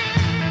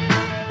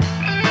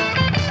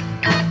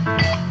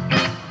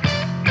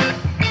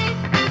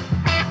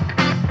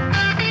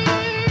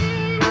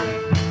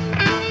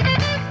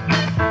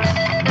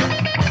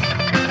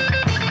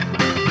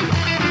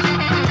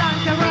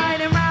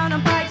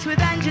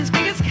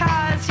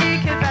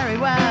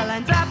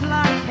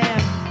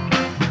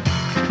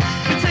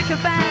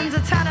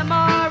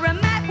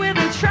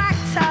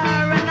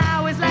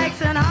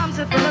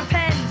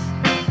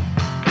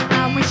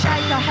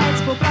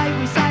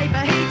 We say,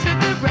 but he took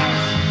the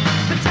rest.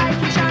 But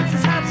taking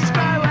chances helps us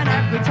grow, and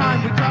every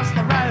time we cross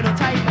the road or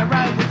take a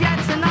road we've yet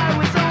to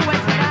know, it's always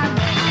a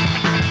gamble.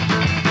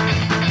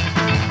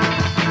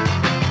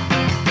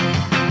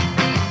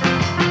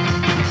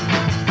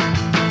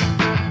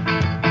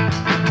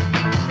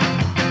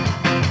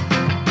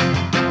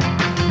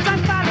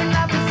 Don't fall in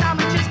love with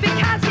someone just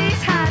because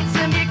he's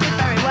handsome. You could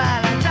very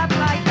well end up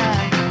like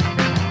her.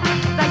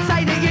 They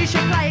say that you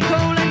should play it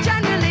cool and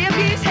generally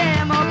abuse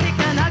him, or pick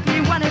an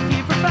ugly one if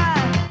you prefer.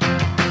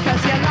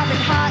 Cause your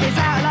loving heart is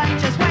out alone,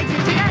 just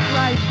waiting to get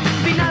right.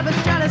 Be nervous,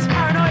 jealous,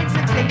 paranoid,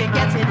 succeeding,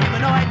 getting him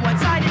annoyed.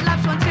 One-sided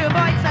love's one to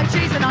avoid, so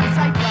choose an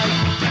unsafe road.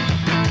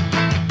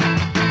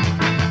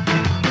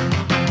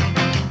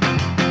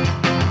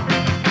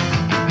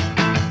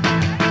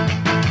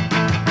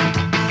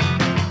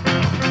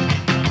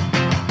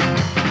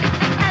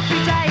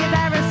 Every day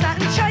there are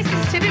certain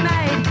choices to be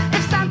made.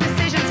 If some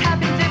decisions have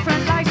been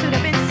different, lives would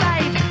have been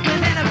saved.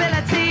 With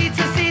inability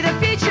to see the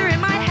future in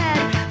my head,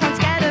 I'm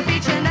scared of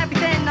each and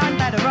everything, I'm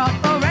better off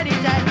already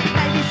dead.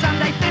 Maybe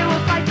someday fear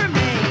will fight for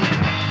me,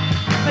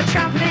 but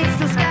trampolines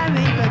still scare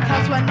me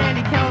because one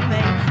nearly killed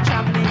me.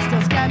 Trampolines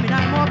still scare me,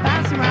 no more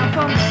bouncing around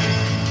for me.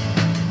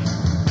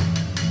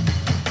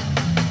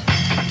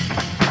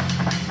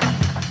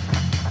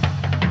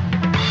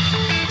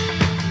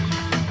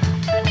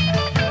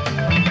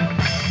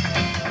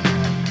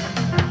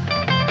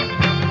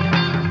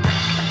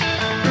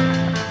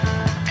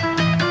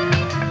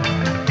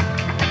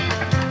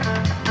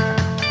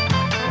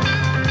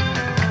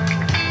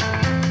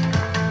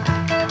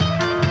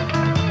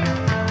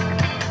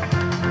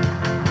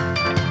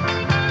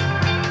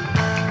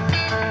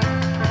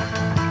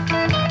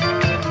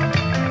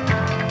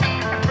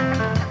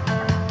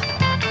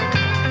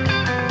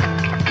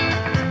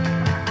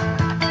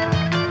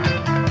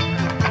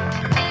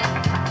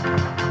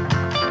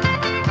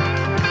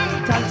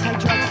 Don't take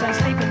drugs, don't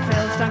sleep in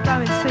fields, don't go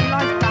and see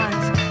life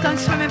bands. Don't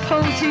swim in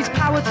pools, use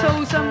power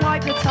tools and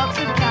wipe the tops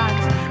of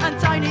cans. And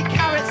don't eat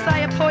carrots,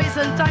 they are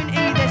poison, don't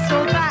eat this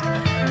or that.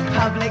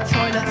 Public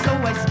toilets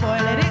always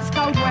spoil it, it's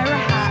cold, wear a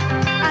hat.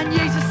 And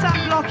use a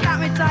sunblock at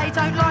midday,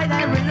 don't lie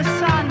there in the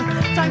sun.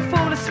 Don't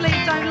fall asleep,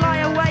 don't lie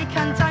awake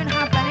and don't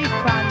have any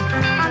fun.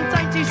 And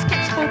don't do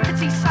skips for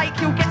pity's sake,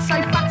 you'll get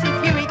so fat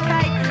if you eat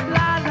cake.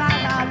 La la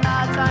la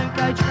la, don't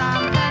go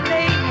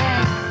trampolining.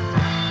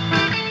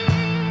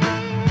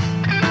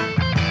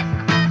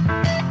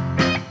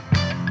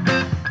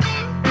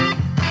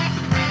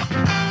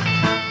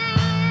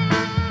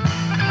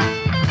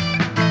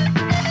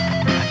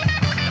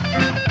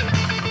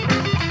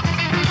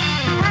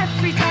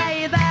 Every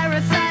day there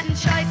are certain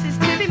choices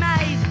to be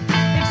made.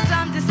 If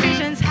some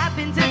decisions have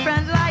been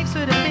different, lives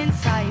would have been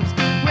saved.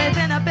 With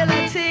an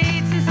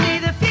ability to see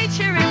the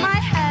future in my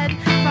head,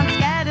 if I'm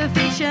scared of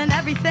each and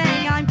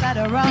everything, I'm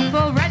better off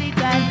already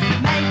dead.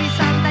 Maybe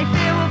someday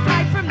fear will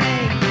fly from me,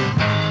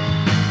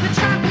 but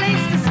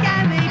trampolines to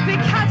scare me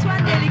because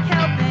one nearly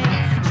killed me.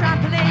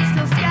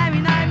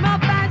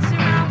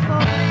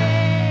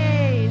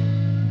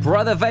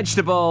 the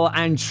Vegetable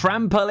and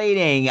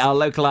Trampolining, our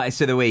local artist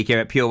of the week here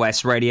at Pure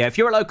West Radio. If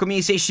you're a local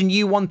musician,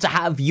 you want to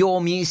have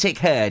your music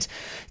heard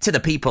to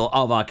the people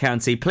of our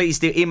county, please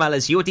do email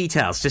us your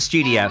details to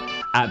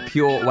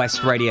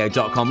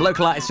studio@purewestradio.com.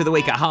 Local artist of the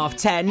week at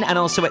 10:30 and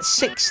also at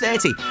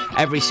 6:30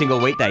 every single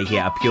weekday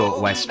here at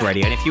Pure West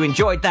Radio. And if you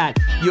enjoyed that,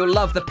 you'll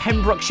love the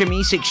Pembrokeshire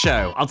Music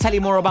Show. I'll tell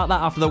you more about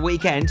that after the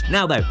weekend.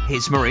 Now though,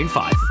 here's Maroon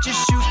 5.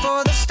 Just shoot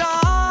for the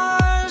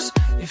stars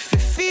if it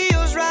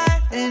feels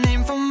right, and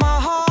aim for my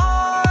heart.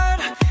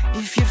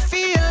 If you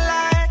feel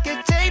like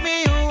it, take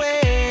me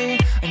away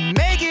and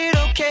make it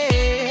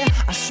okay.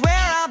 I swear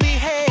I'll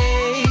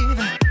behave.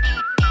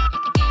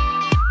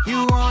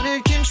 You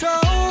wanted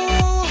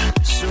control,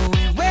 so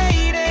we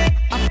waited.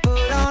 I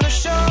put on a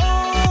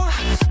show.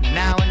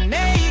 Now we're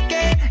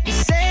naked. You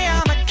say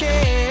I'm a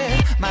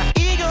kid. My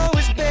ego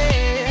is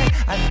big.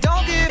 I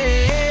don't give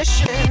a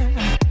shit.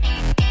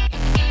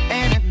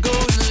 And it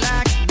goes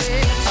like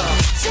this.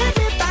 Take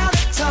me by the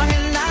tongue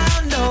and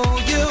I'll know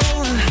you.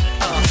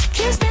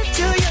 Kiss me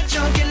till you're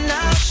drunk and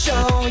I'll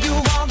show you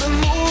all the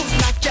moves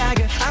like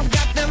Jagger. I've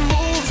got the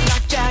moves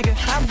like Jagger.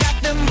 I've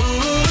got the moves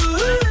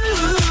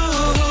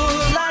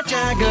like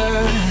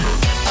Jagger.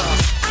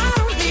 I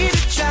don't need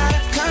to try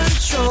to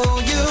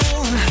control you.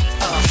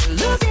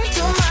 Look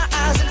into my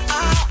eyes and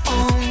I'll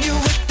own you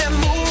with the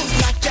moves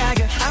like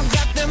Jagger. I've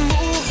got the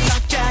moves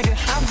like Jagger.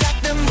 I've got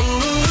the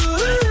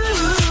moves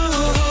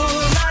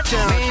like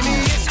Jagger. Maybe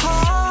it's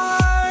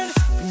hard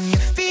when you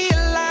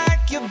feel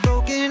like you're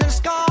broken and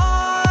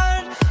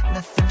scarred.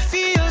 Nothing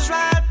feels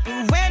right,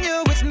 but when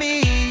you're with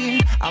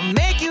me, I'll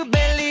make you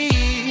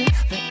believe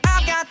that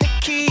I've got the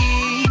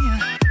key.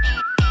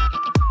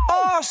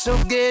 Oh, so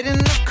get in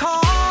the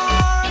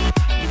car.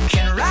 You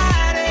can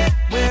ride it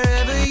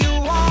wherever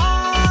you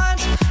want.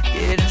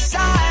 Get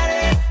inside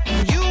it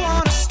and you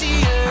wanna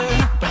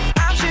steer, but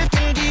I'm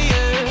shifting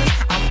gears.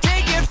 I'll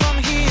take it from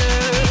here.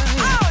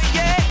 Oh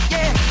yeah,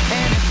 yeah,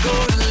 and it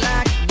goes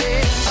like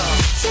this.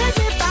 Take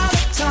me by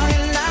the tongue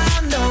and I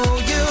know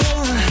you.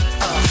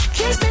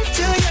 Kiss me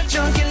till you're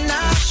drunk and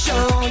I'll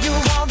show you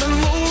all the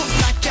moves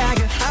like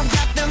Jagger. I've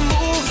got the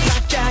moves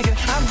like Jagger.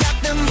 I've got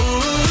the moves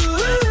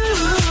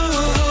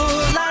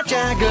like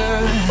Jagger.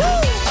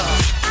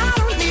 I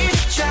don't need to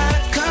try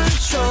to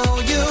control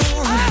you.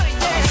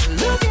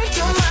 Look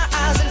into my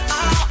eyes and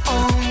I'll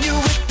own you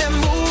with the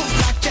moves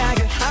like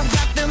Jagger. I've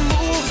got the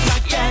moves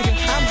like Jagger.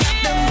 I've got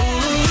the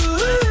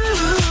moves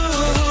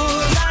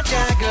like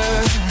Jagger.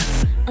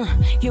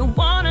 You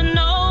wanna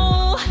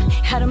know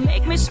how to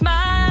make me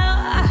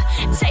smile?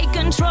 Take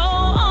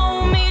control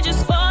on me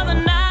just for the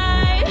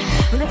night.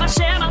 Well, if I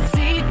share my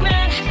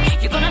secret,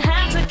 you're gonna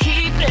have to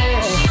keep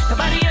it.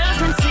 Nobody else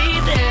can see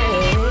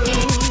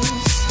this.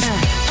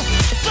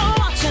 So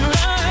watch and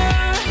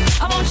learn.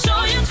 I won't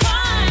show you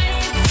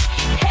twice.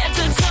 Head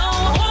to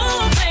toe,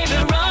 oh baby,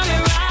 run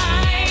it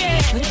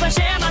right. But if I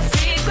share my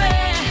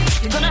secret,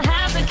 you're gonna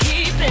have to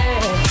keep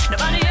it.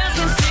 Nobody else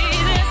can see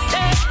this.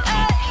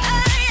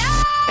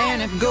 And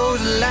it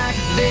goes like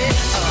this.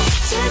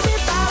 Take me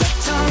by the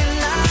tongue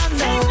and I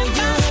know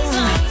you.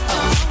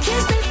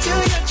 Kiss me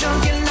till you're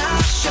drunk and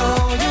I'll show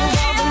you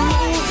all the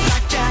moves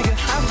like Jagger.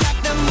 I've got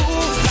the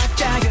moves like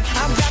Jagger.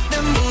 I've got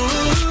the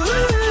moves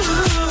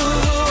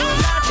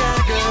like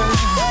Jagger.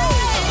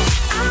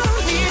 I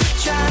don't need to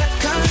try to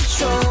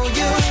control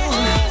you.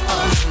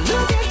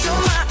 Look into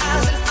my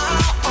eyes and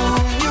I'll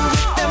own you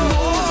with the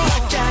moves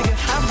like Jagger.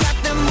 I've got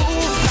the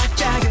moves like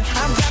Jagger.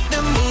 I've got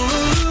the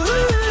moves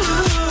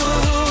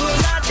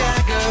like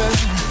Jagger.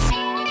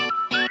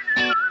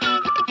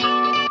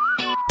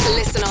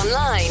 Listen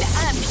online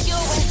at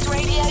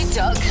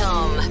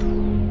purewestradio.com.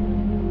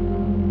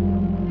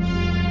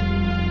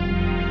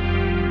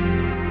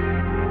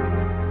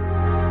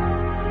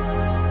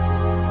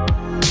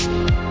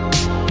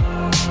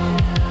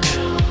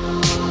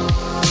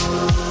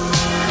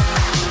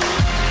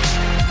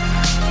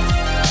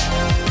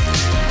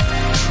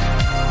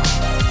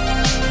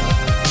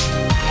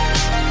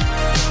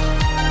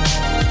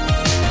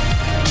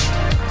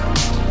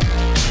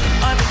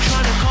 I've been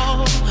trying to call.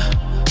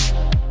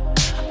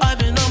 I've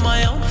been on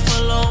my own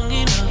for long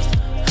enough.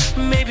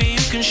 Maybe you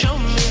can show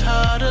me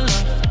how to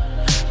love.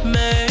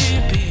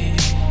 Maybe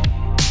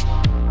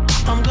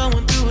I'm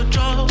going through a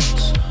drought.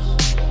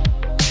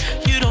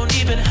 You don't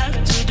even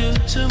have to do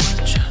too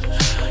much.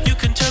 You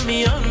can turn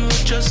me on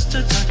with just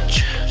a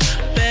touch,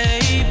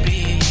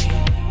 baby.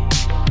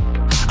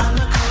 I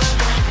look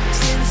around,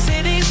 since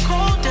city's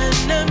cold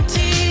and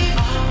empty.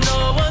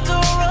 No one's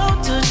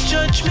around to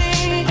judge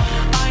me.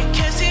 I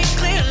can see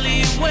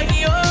clearly when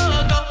you're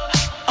gone.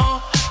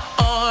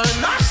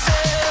 And I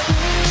said,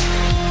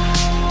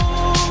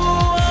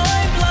 ooh,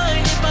 I'm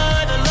blinded by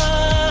the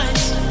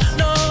lights.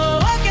 No,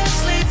 I can't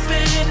sleep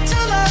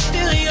until I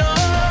feel your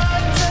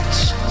touch.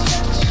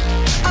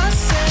 I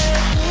said,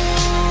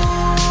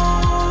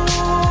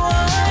 ooh,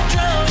 I'm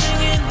drowning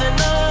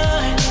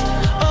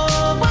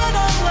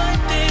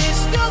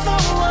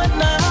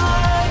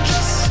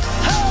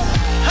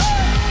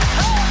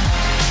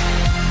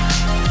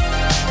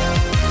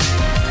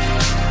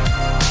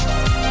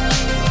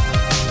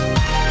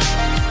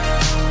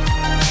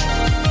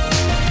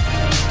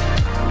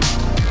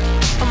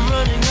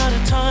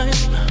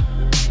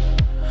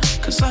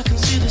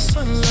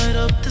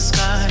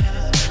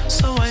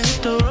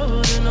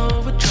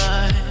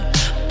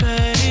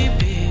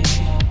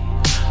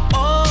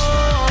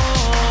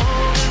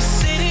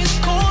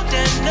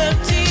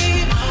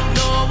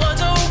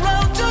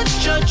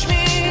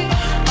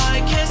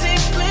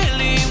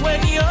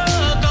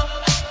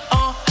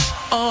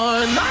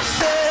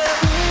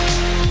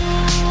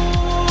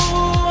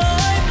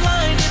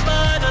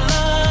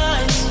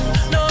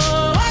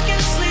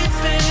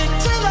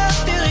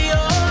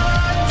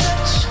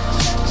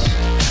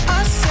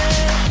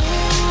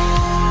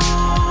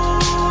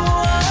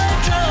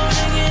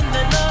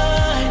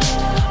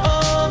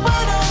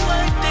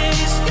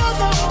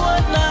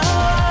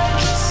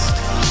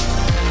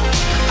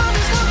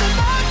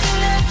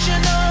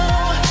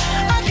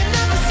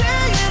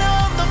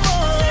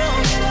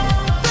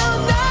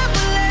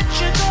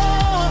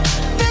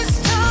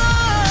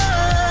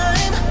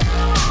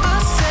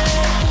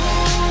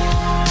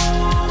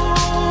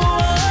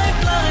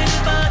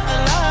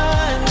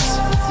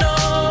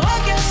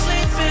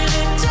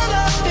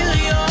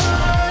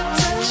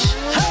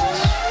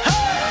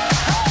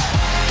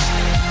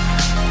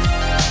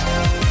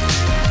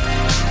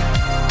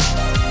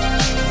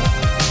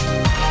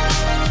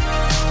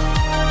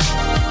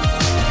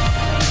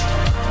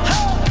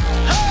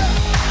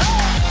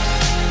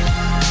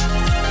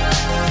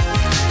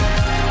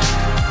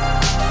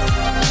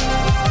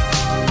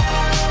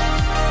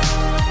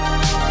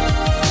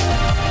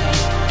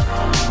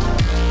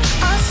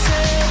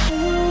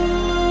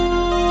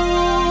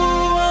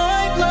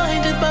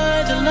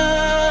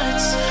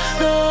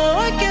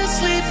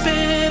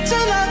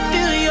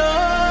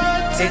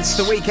It's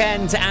The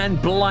Weekend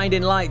and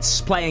Blinding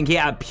Lights playing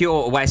here at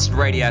Pure West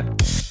Radio.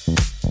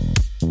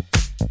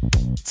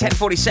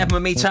 10:47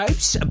 with me,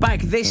 Topes.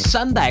 Back this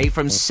Sunday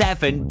from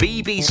 7,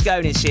 BB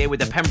Scone is here with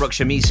the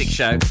Pembrokeshire Music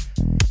Show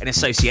in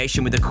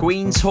association with the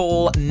Queen's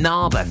Hall,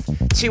 Narberth.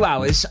 2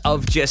 hours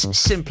of just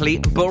simply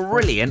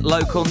brilliant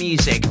local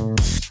music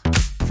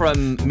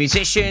from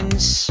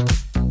musicians,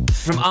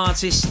 from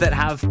artists that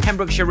have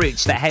Pembrokeshire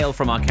roots that hail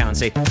from our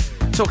county.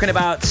 Talking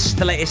about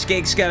the latest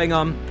gigs going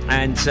on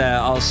and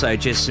also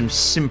just some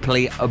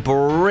simply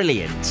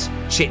brilliant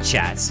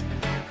chit-chat.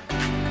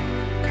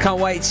 Can't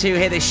wait to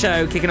hear this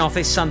show kicking off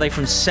this Sunday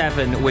from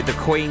 7 with the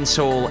Queen's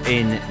Hall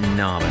in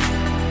Narberth.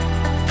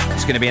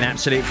 It's going to be an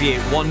absolute beaut,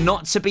 one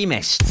not to be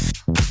missed.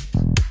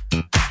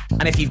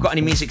 And if you've got any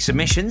music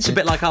submissions, a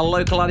bit like our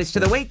local artist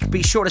of the week,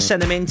 be sure to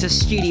send them in to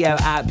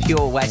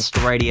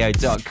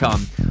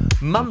studio@purewestradio.com.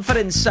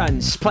 Mumford &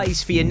 Sons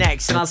plays for you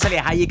next, and I'll tell you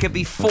how you could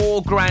be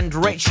 $4,000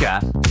 richer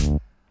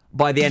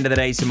by the end of the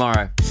day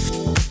tomorrow.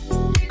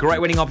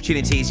 Great winning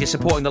opportunities, you're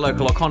supporting the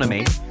local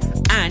economy,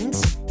 and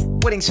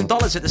winning some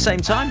dollars at the same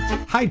time.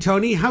 Hi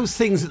Tony, how's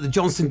things at the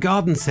Johnson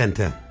Garden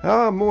Centre?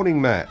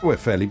 Morning Matt. We're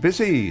fairly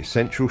busy.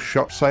 Essential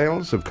shop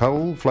sales of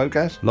coal, flow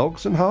gas,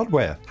 logs and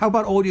hardware. How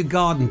about all your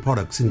garden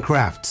products and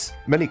crafts?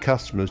 Many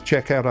customers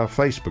check out our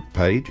Facebook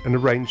page and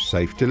arrange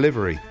safe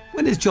delivery.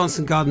 When is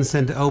Johnson Garden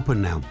Centre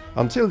open now?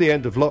 Until the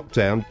end of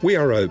lockdown, we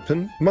are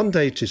open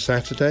Monday to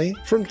Saturday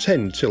from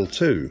 10 till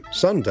 2,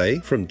 Sunday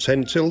from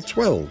 10 till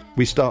 12.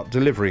 We start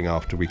delivering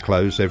after we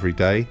close every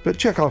day, but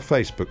check our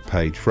Facebook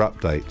page for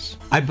updates.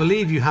 I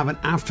believe you have an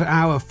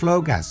after-hour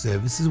flow gas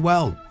service as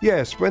well.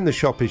 Yes, when the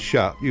shop is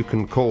shut, you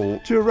can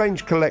call to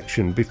arrange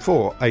collection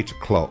before 8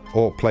 o'clock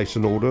or place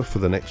an order for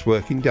the next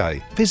working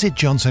day. Visit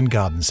Johnson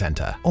Garden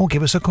Centre or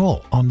give us a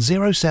call on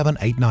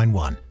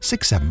 07891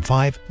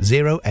 675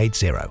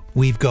 080.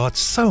 We've got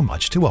so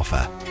much to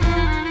offer.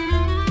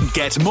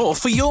 Get more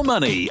for your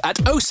money at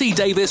OC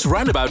Davis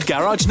Roundabout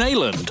Garage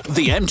Neyland,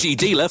 the MG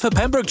dealer for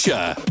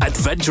Pembrokeshire.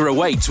 Adventure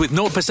awaits with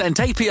 0%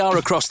 APR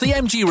across the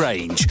MG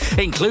range,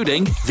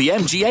 including the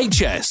MG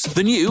HS,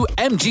 the new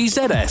MG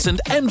ZS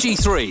and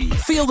MG3.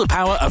 Feel the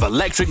power of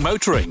electric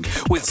motoring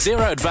with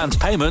zero advance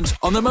payment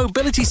on the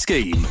mobility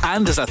scheme.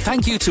 And as a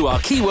thank you to our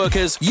key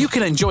workers, you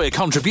can enjoy a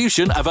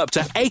contribution of up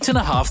to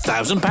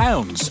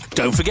 £8,500.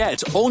 Don't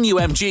forget, all new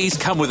MGs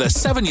come with a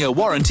 7-year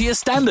warranty as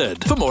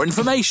standard. For more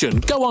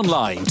information, go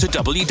online to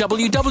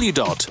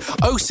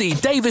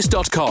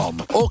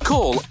www.ocdavis.com or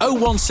call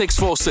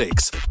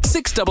 01646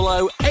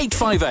 600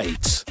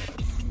 858.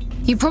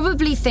 You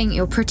probably think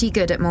you're pretty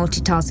good at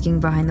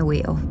multitasking behind the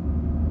wheel.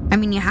 I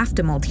mean, you have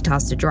to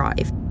multitask to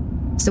drive.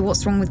 So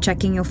what's wrong with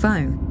checking your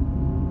phone?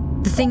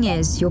 The thing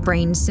is, your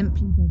brain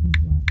simply doesn't work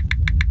that way.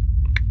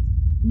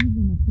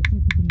 Even a quick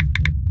look at a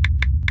message,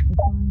 or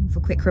firing off a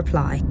quick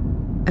reply,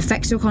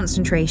 affects your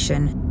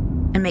concentration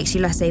and makes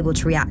you less able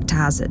to react to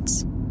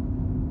hazards.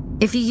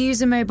 If you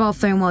use a mobile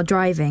phone while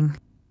driving,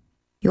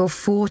 you're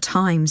 4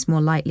 times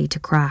more likely to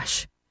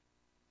crash.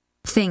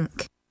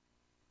 Think.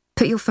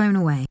 Put your phone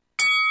away.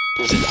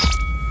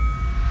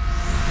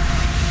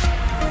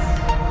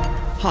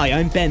 Hi,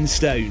 I'm Ben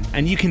Stone,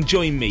 and you can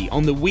join me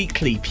on the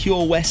weekly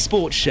Pure West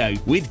Sports Show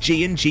with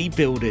G&G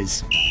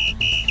Builders.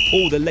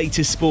 All the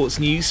latest sports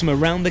news from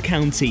around the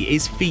county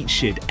is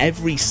featured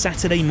every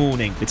Saturday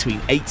morning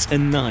between 8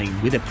 and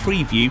 9 with a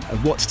preview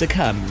of what's to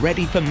come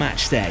ready for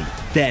match day.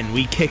 Then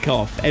we kick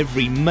off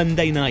every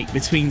Monday night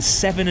between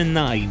 7 and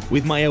 9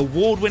 with my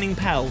award-winning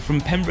pal from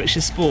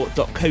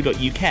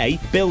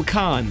PembrokeshireSport.co.uk, Bill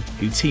Kahn,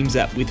 who teams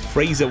up with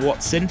Fraser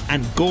Watson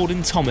and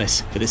Gordon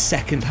Thomas for the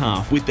second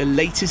half with the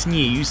latest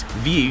news,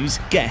 views,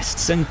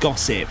 guests and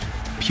gossip.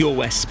 Pure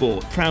West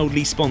Sport,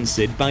 proudly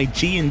sponsored by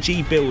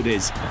G&G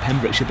Builders, a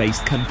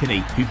Pembrokeshire-based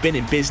company who've been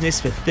in business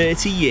for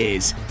 30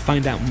 years.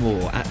 Find out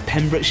more at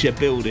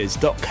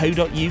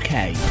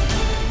pembrokeshirebuilders.co.uk.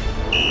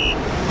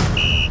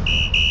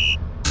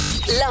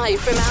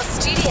 Live from our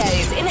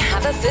studios in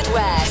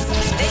Haverfordwest,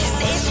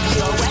 this is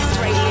Pure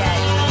West Radio.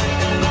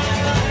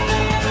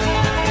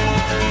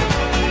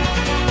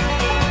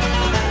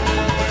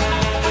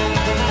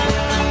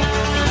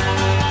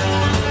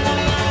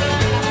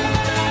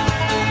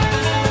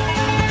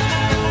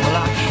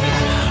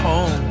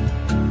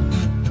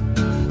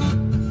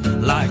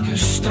 Like a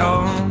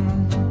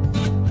stone,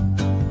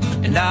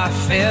 and I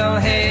fell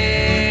heavy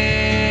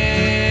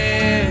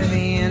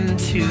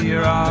into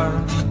your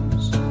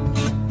arms.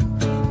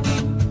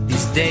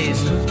 These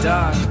days of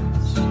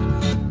darkness,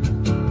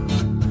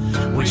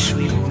 which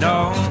we've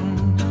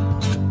known,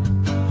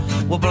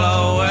 will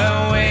blow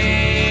away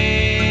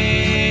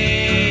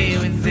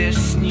with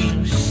this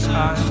new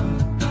sun.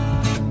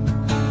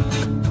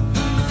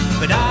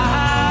 But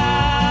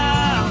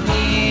I'll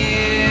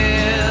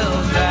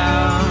kneel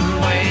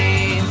down,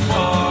 wait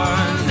for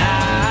now.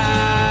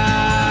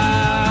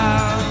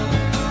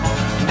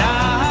 And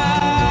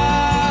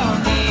I'll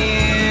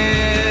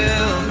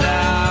kneel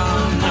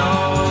down,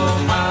 know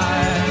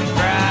my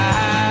ground.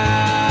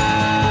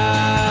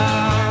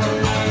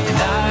 And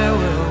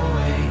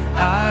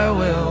I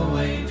will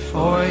wait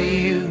for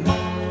you.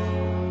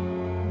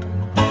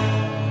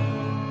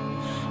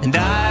 And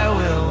I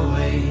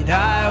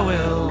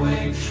will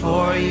wait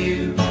for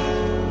you.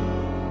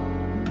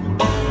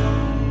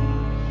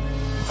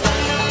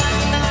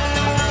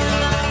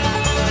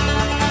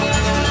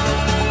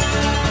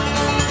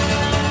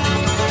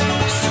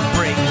 So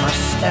break my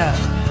step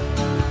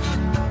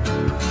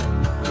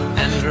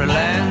and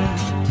relent.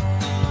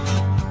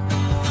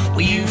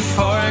 Will you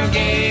forgive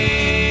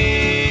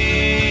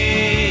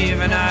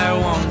and I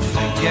won't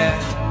forget.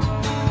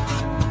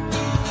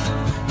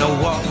 Know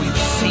what we've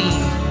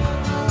seen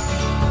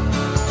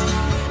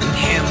and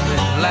him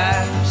with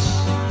less.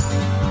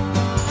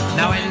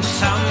 Now in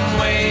some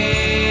way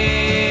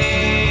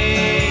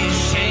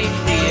shake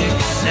the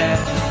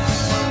excess.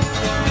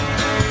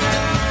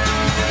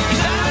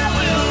 'Cause I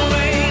will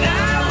wait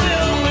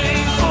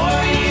for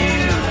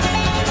you.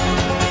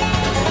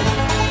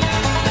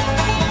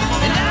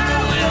 And I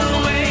will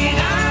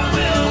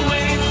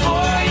wait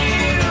for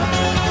you.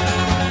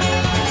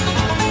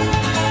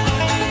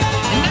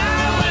 And I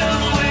will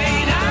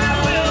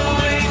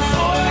wait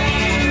for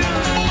you.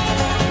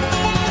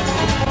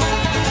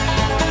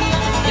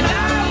 And I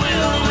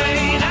will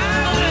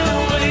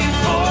wait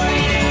for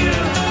you.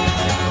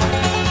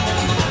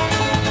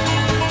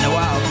 Now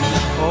I'll be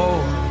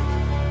bold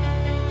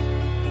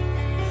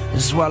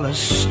as well as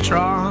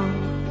strong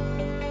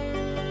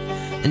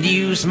and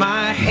use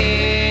my head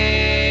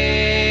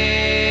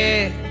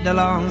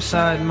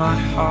alongside my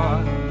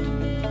heart.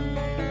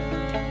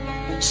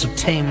 So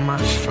tame my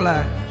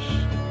flesh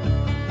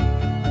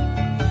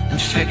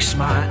and fix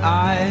my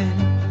eyes.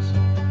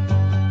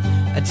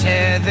 A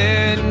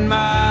tethered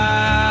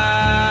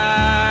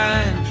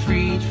mind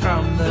freed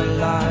from the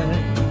lies.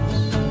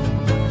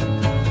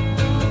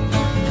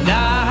 And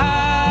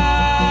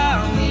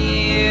I'll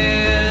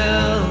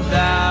kneel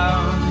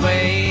down,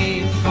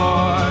 wait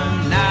for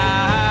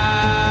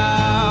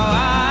now.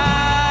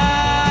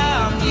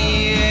 I'll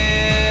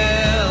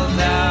kneel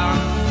down,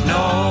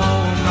 know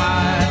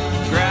my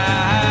ground.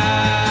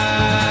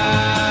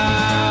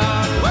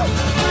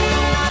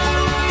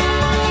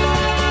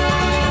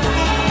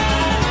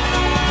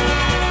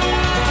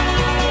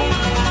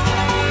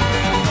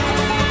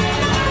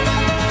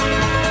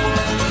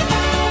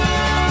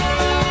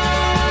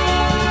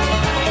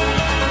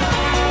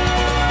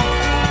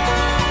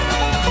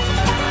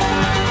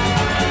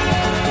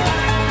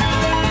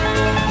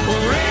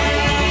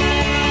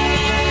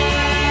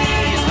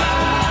 Raise my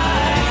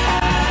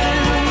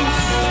hands,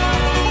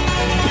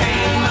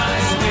 paint my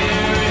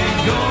spirit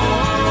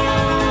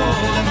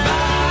gold,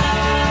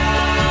 bow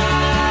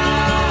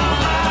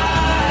my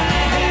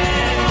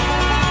head,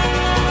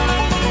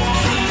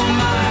 keep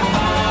my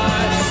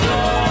heart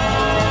slow.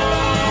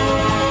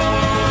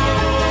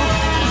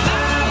 'Cause I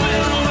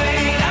will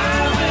wait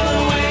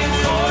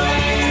for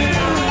you.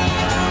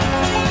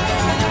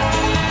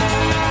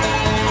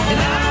 And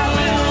I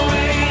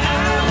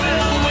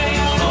will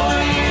wait for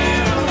you.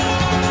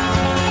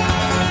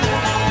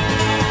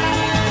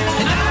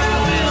 And I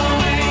will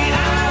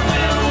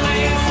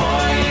wait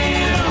for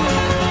you.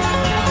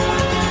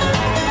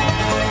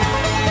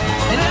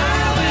 And I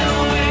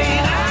will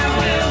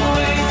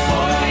wait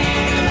for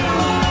you.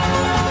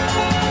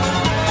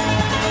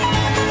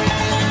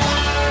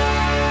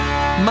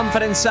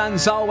 Mumford &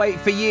 Sons, I'll Wait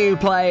For You,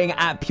 playing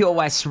at Pure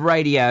West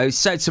Radio.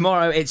 So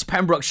tomorrow it's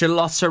Pembrokeshire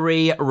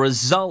Lottery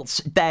Results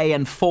Day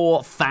and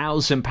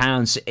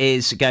 £4,000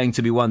 is going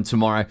to be won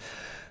tomorrow.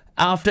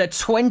 After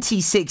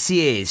 26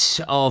 years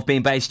of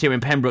being based here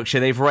in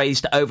Pembrokeshire, they've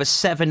raised over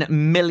 £7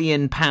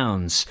 million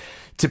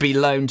to be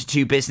loaned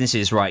to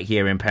businesses right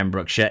here in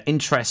Pembrokeshire,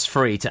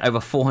 interest-free to over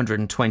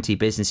 420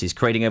 businesses,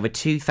 creating over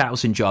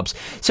 2,000 jobs.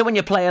 So when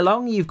you play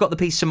along, you've got the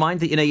peace of mind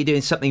that you know you're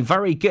doing something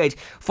very good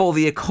for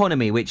the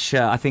economy, which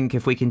I think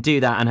if we can do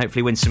that and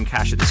hopefully win some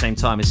cash at the same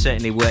time is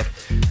certainly worth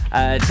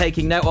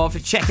taking note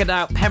of. Check it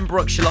out,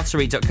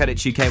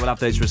 pembrokeshirelottery.co.uk. We'll have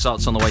those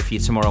results on the way for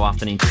you tomorrow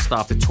afternoon, just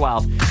after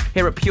 12,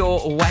 here at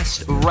Pure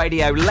West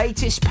Radio.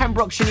 Latest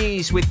Pembrokeshire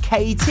news with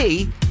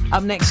KT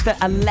up next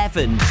at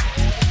 11.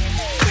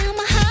 Feel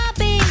my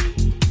heartbeat.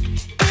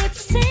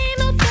 It's the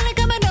same old feeling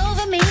coming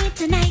over me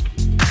tonight.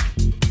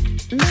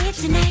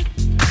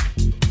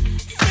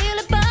 Feel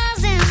it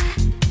buzzing.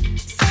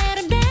 Said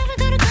I'm never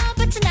gonna go,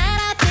 but tonight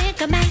I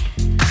think I might.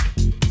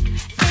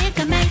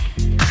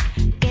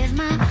 Give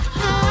my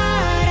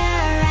heart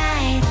a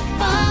ride.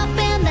 Pop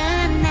in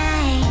the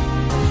night.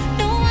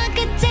 No one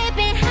could take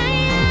it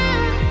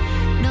higher.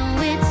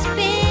 No, it's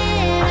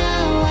been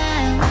a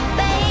while,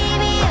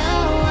 baby, a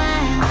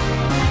while.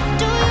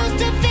 Do you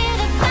still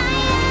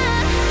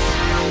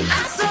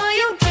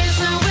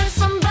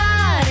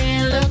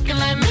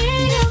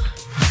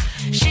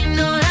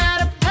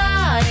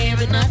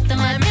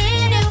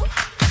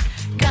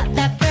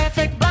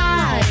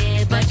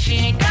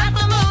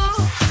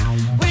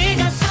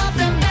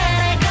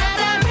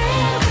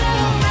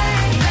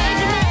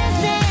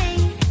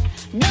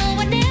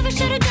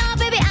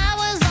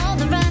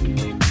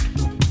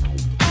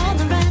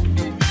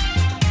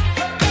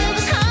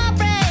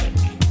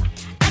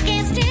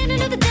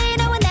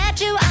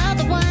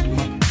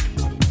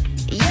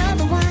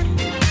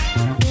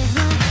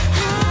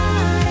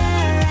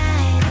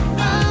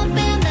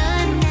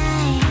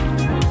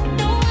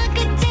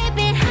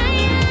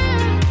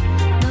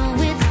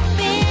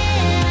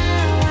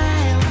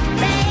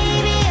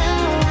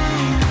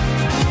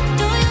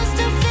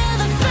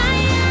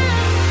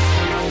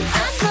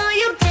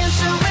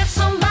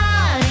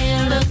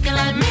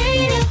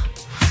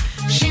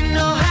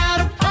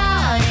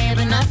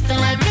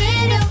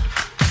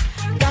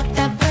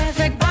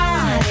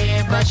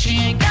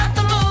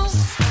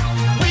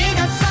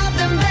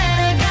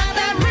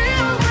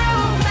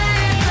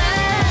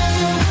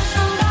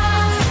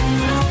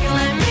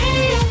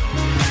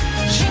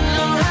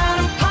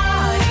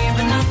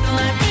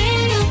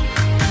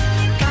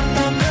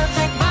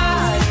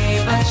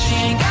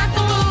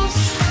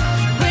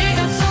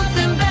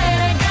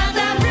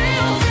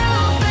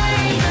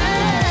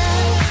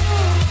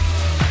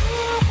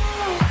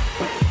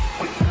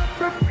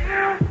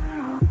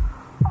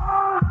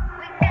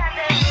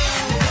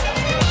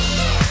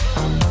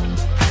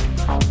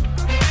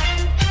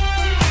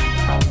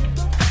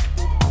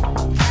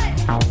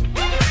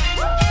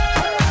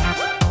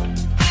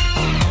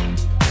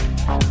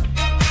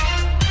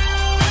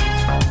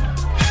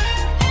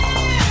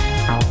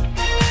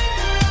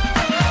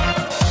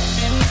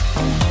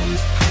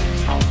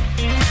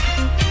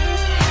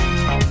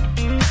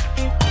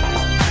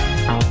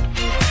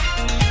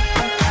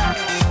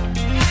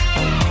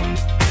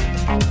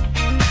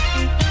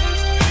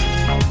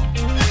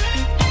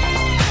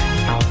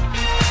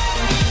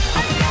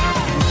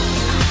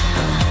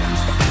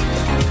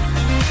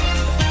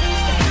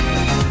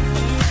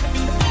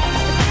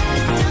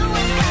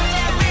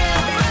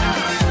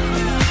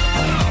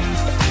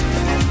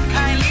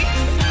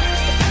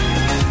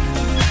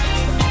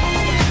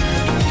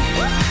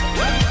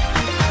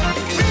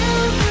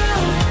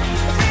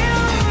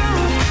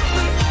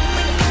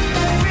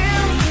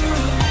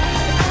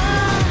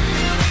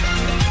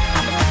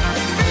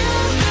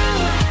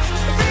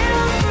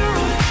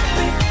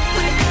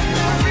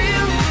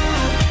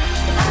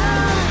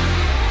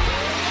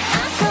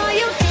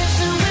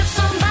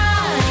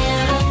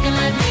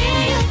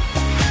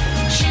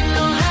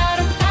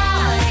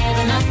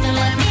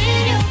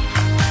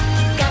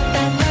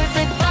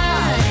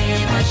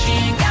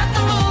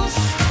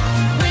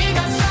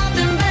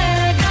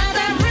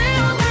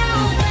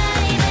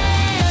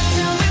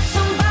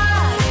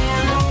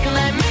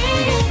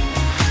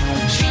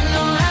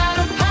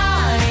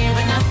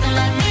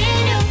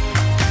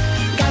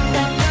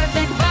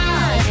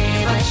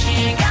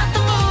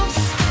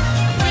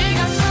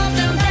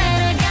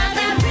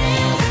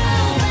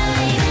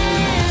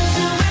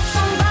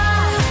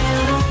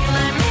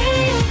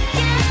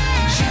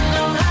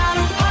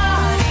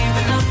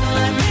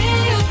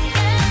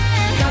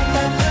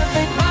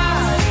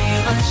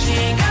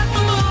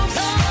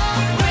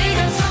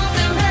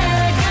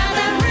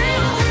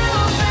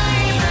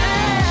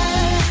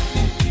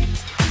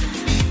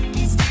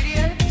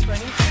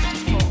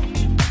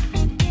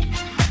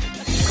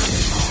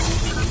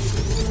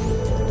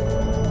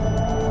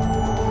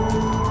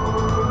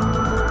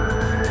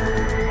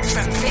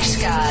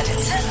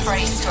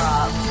Brace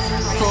drop.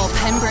 For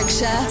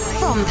Pembrokeshire,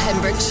 from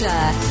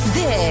Pembrokeshire,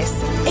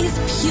 this is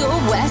Pure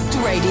West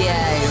Radio.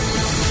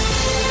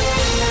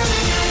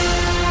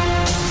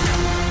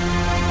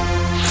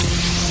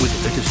 With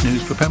the latest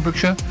news for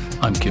Pembrokeshire,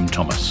 I'm Kim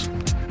Thomas.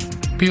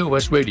 Pure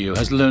West Radio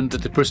has learned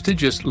that the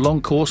prestigious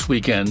Long Course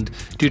Weekend,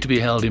 due to be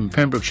held in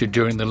Pembrokeshire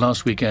during the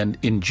last weekend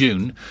in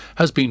June,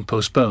 has been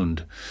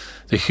postponed.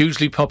 The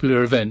hugely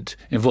popular event,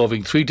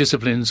 involving 3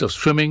 disciplines of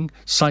swimming,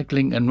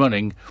 cycling and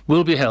running,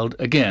 will be held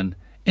again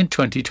in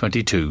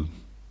 2022.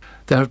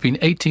 There have been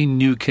 18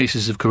 new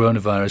cases of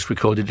coronavirus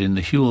recorded in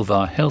the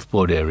Hywel Health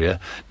Board area,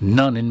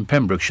 none in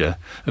Pembrokeshire,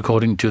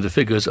 according to the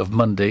figures of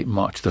Monday,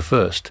 March the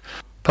 1st.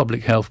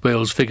 Public Health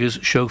Wales figures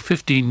show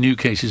 15 new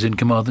cases in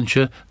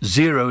Carmarthenshire,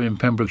 0 in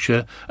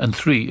Pembrokeshire and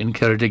 3 in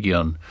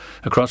Ceredigion.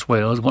 Across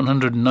Wales,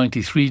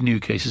 193 new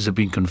cases have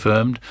been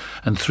confirmed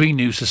and 3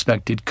 new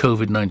suspected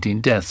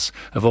COVID-19 deaths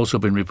have also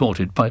been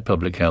reported by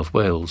Public Health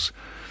Wales.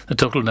 The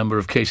total number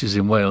of cases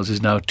in Wales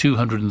is now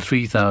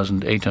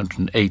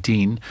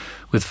 203,818,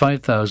 with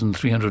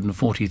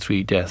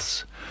 5,343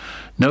 deaths.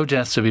 No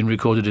deaths have been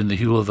recorded in the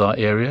Hywel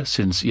area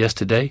since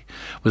yesterday,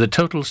 with a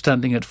total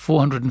standing at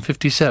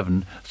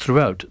 457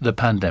 throughout the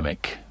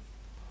pandemic.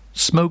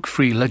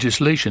 Smoke-free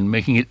legislation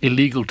making it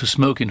illegal to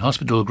smoke in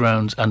hospital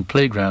grounds and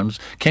playgrounds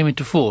came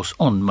into force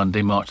on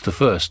Monday, March the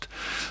 1st.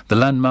 The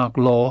landmark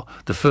law,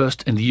 the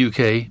first in the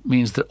UK,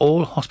 means that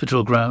all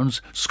hospital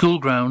grounds, school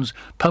grounds,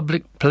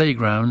 public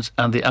playgrounds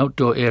and the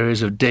outdoor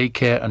areas of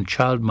daycare and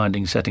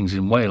childminding settings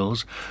in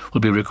Wales will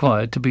be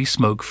required to be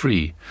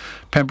smoke-free.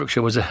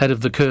 Pembrokeshire was ahead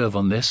of the curve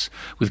on this,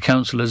 with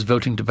councillors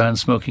voting to ban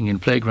smoking in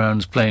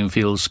playgrounds, playing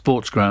fields,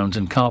 sports grounds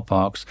and car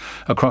parks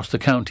across the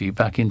county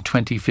back in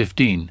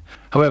 2015.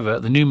 However,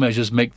 the new measures make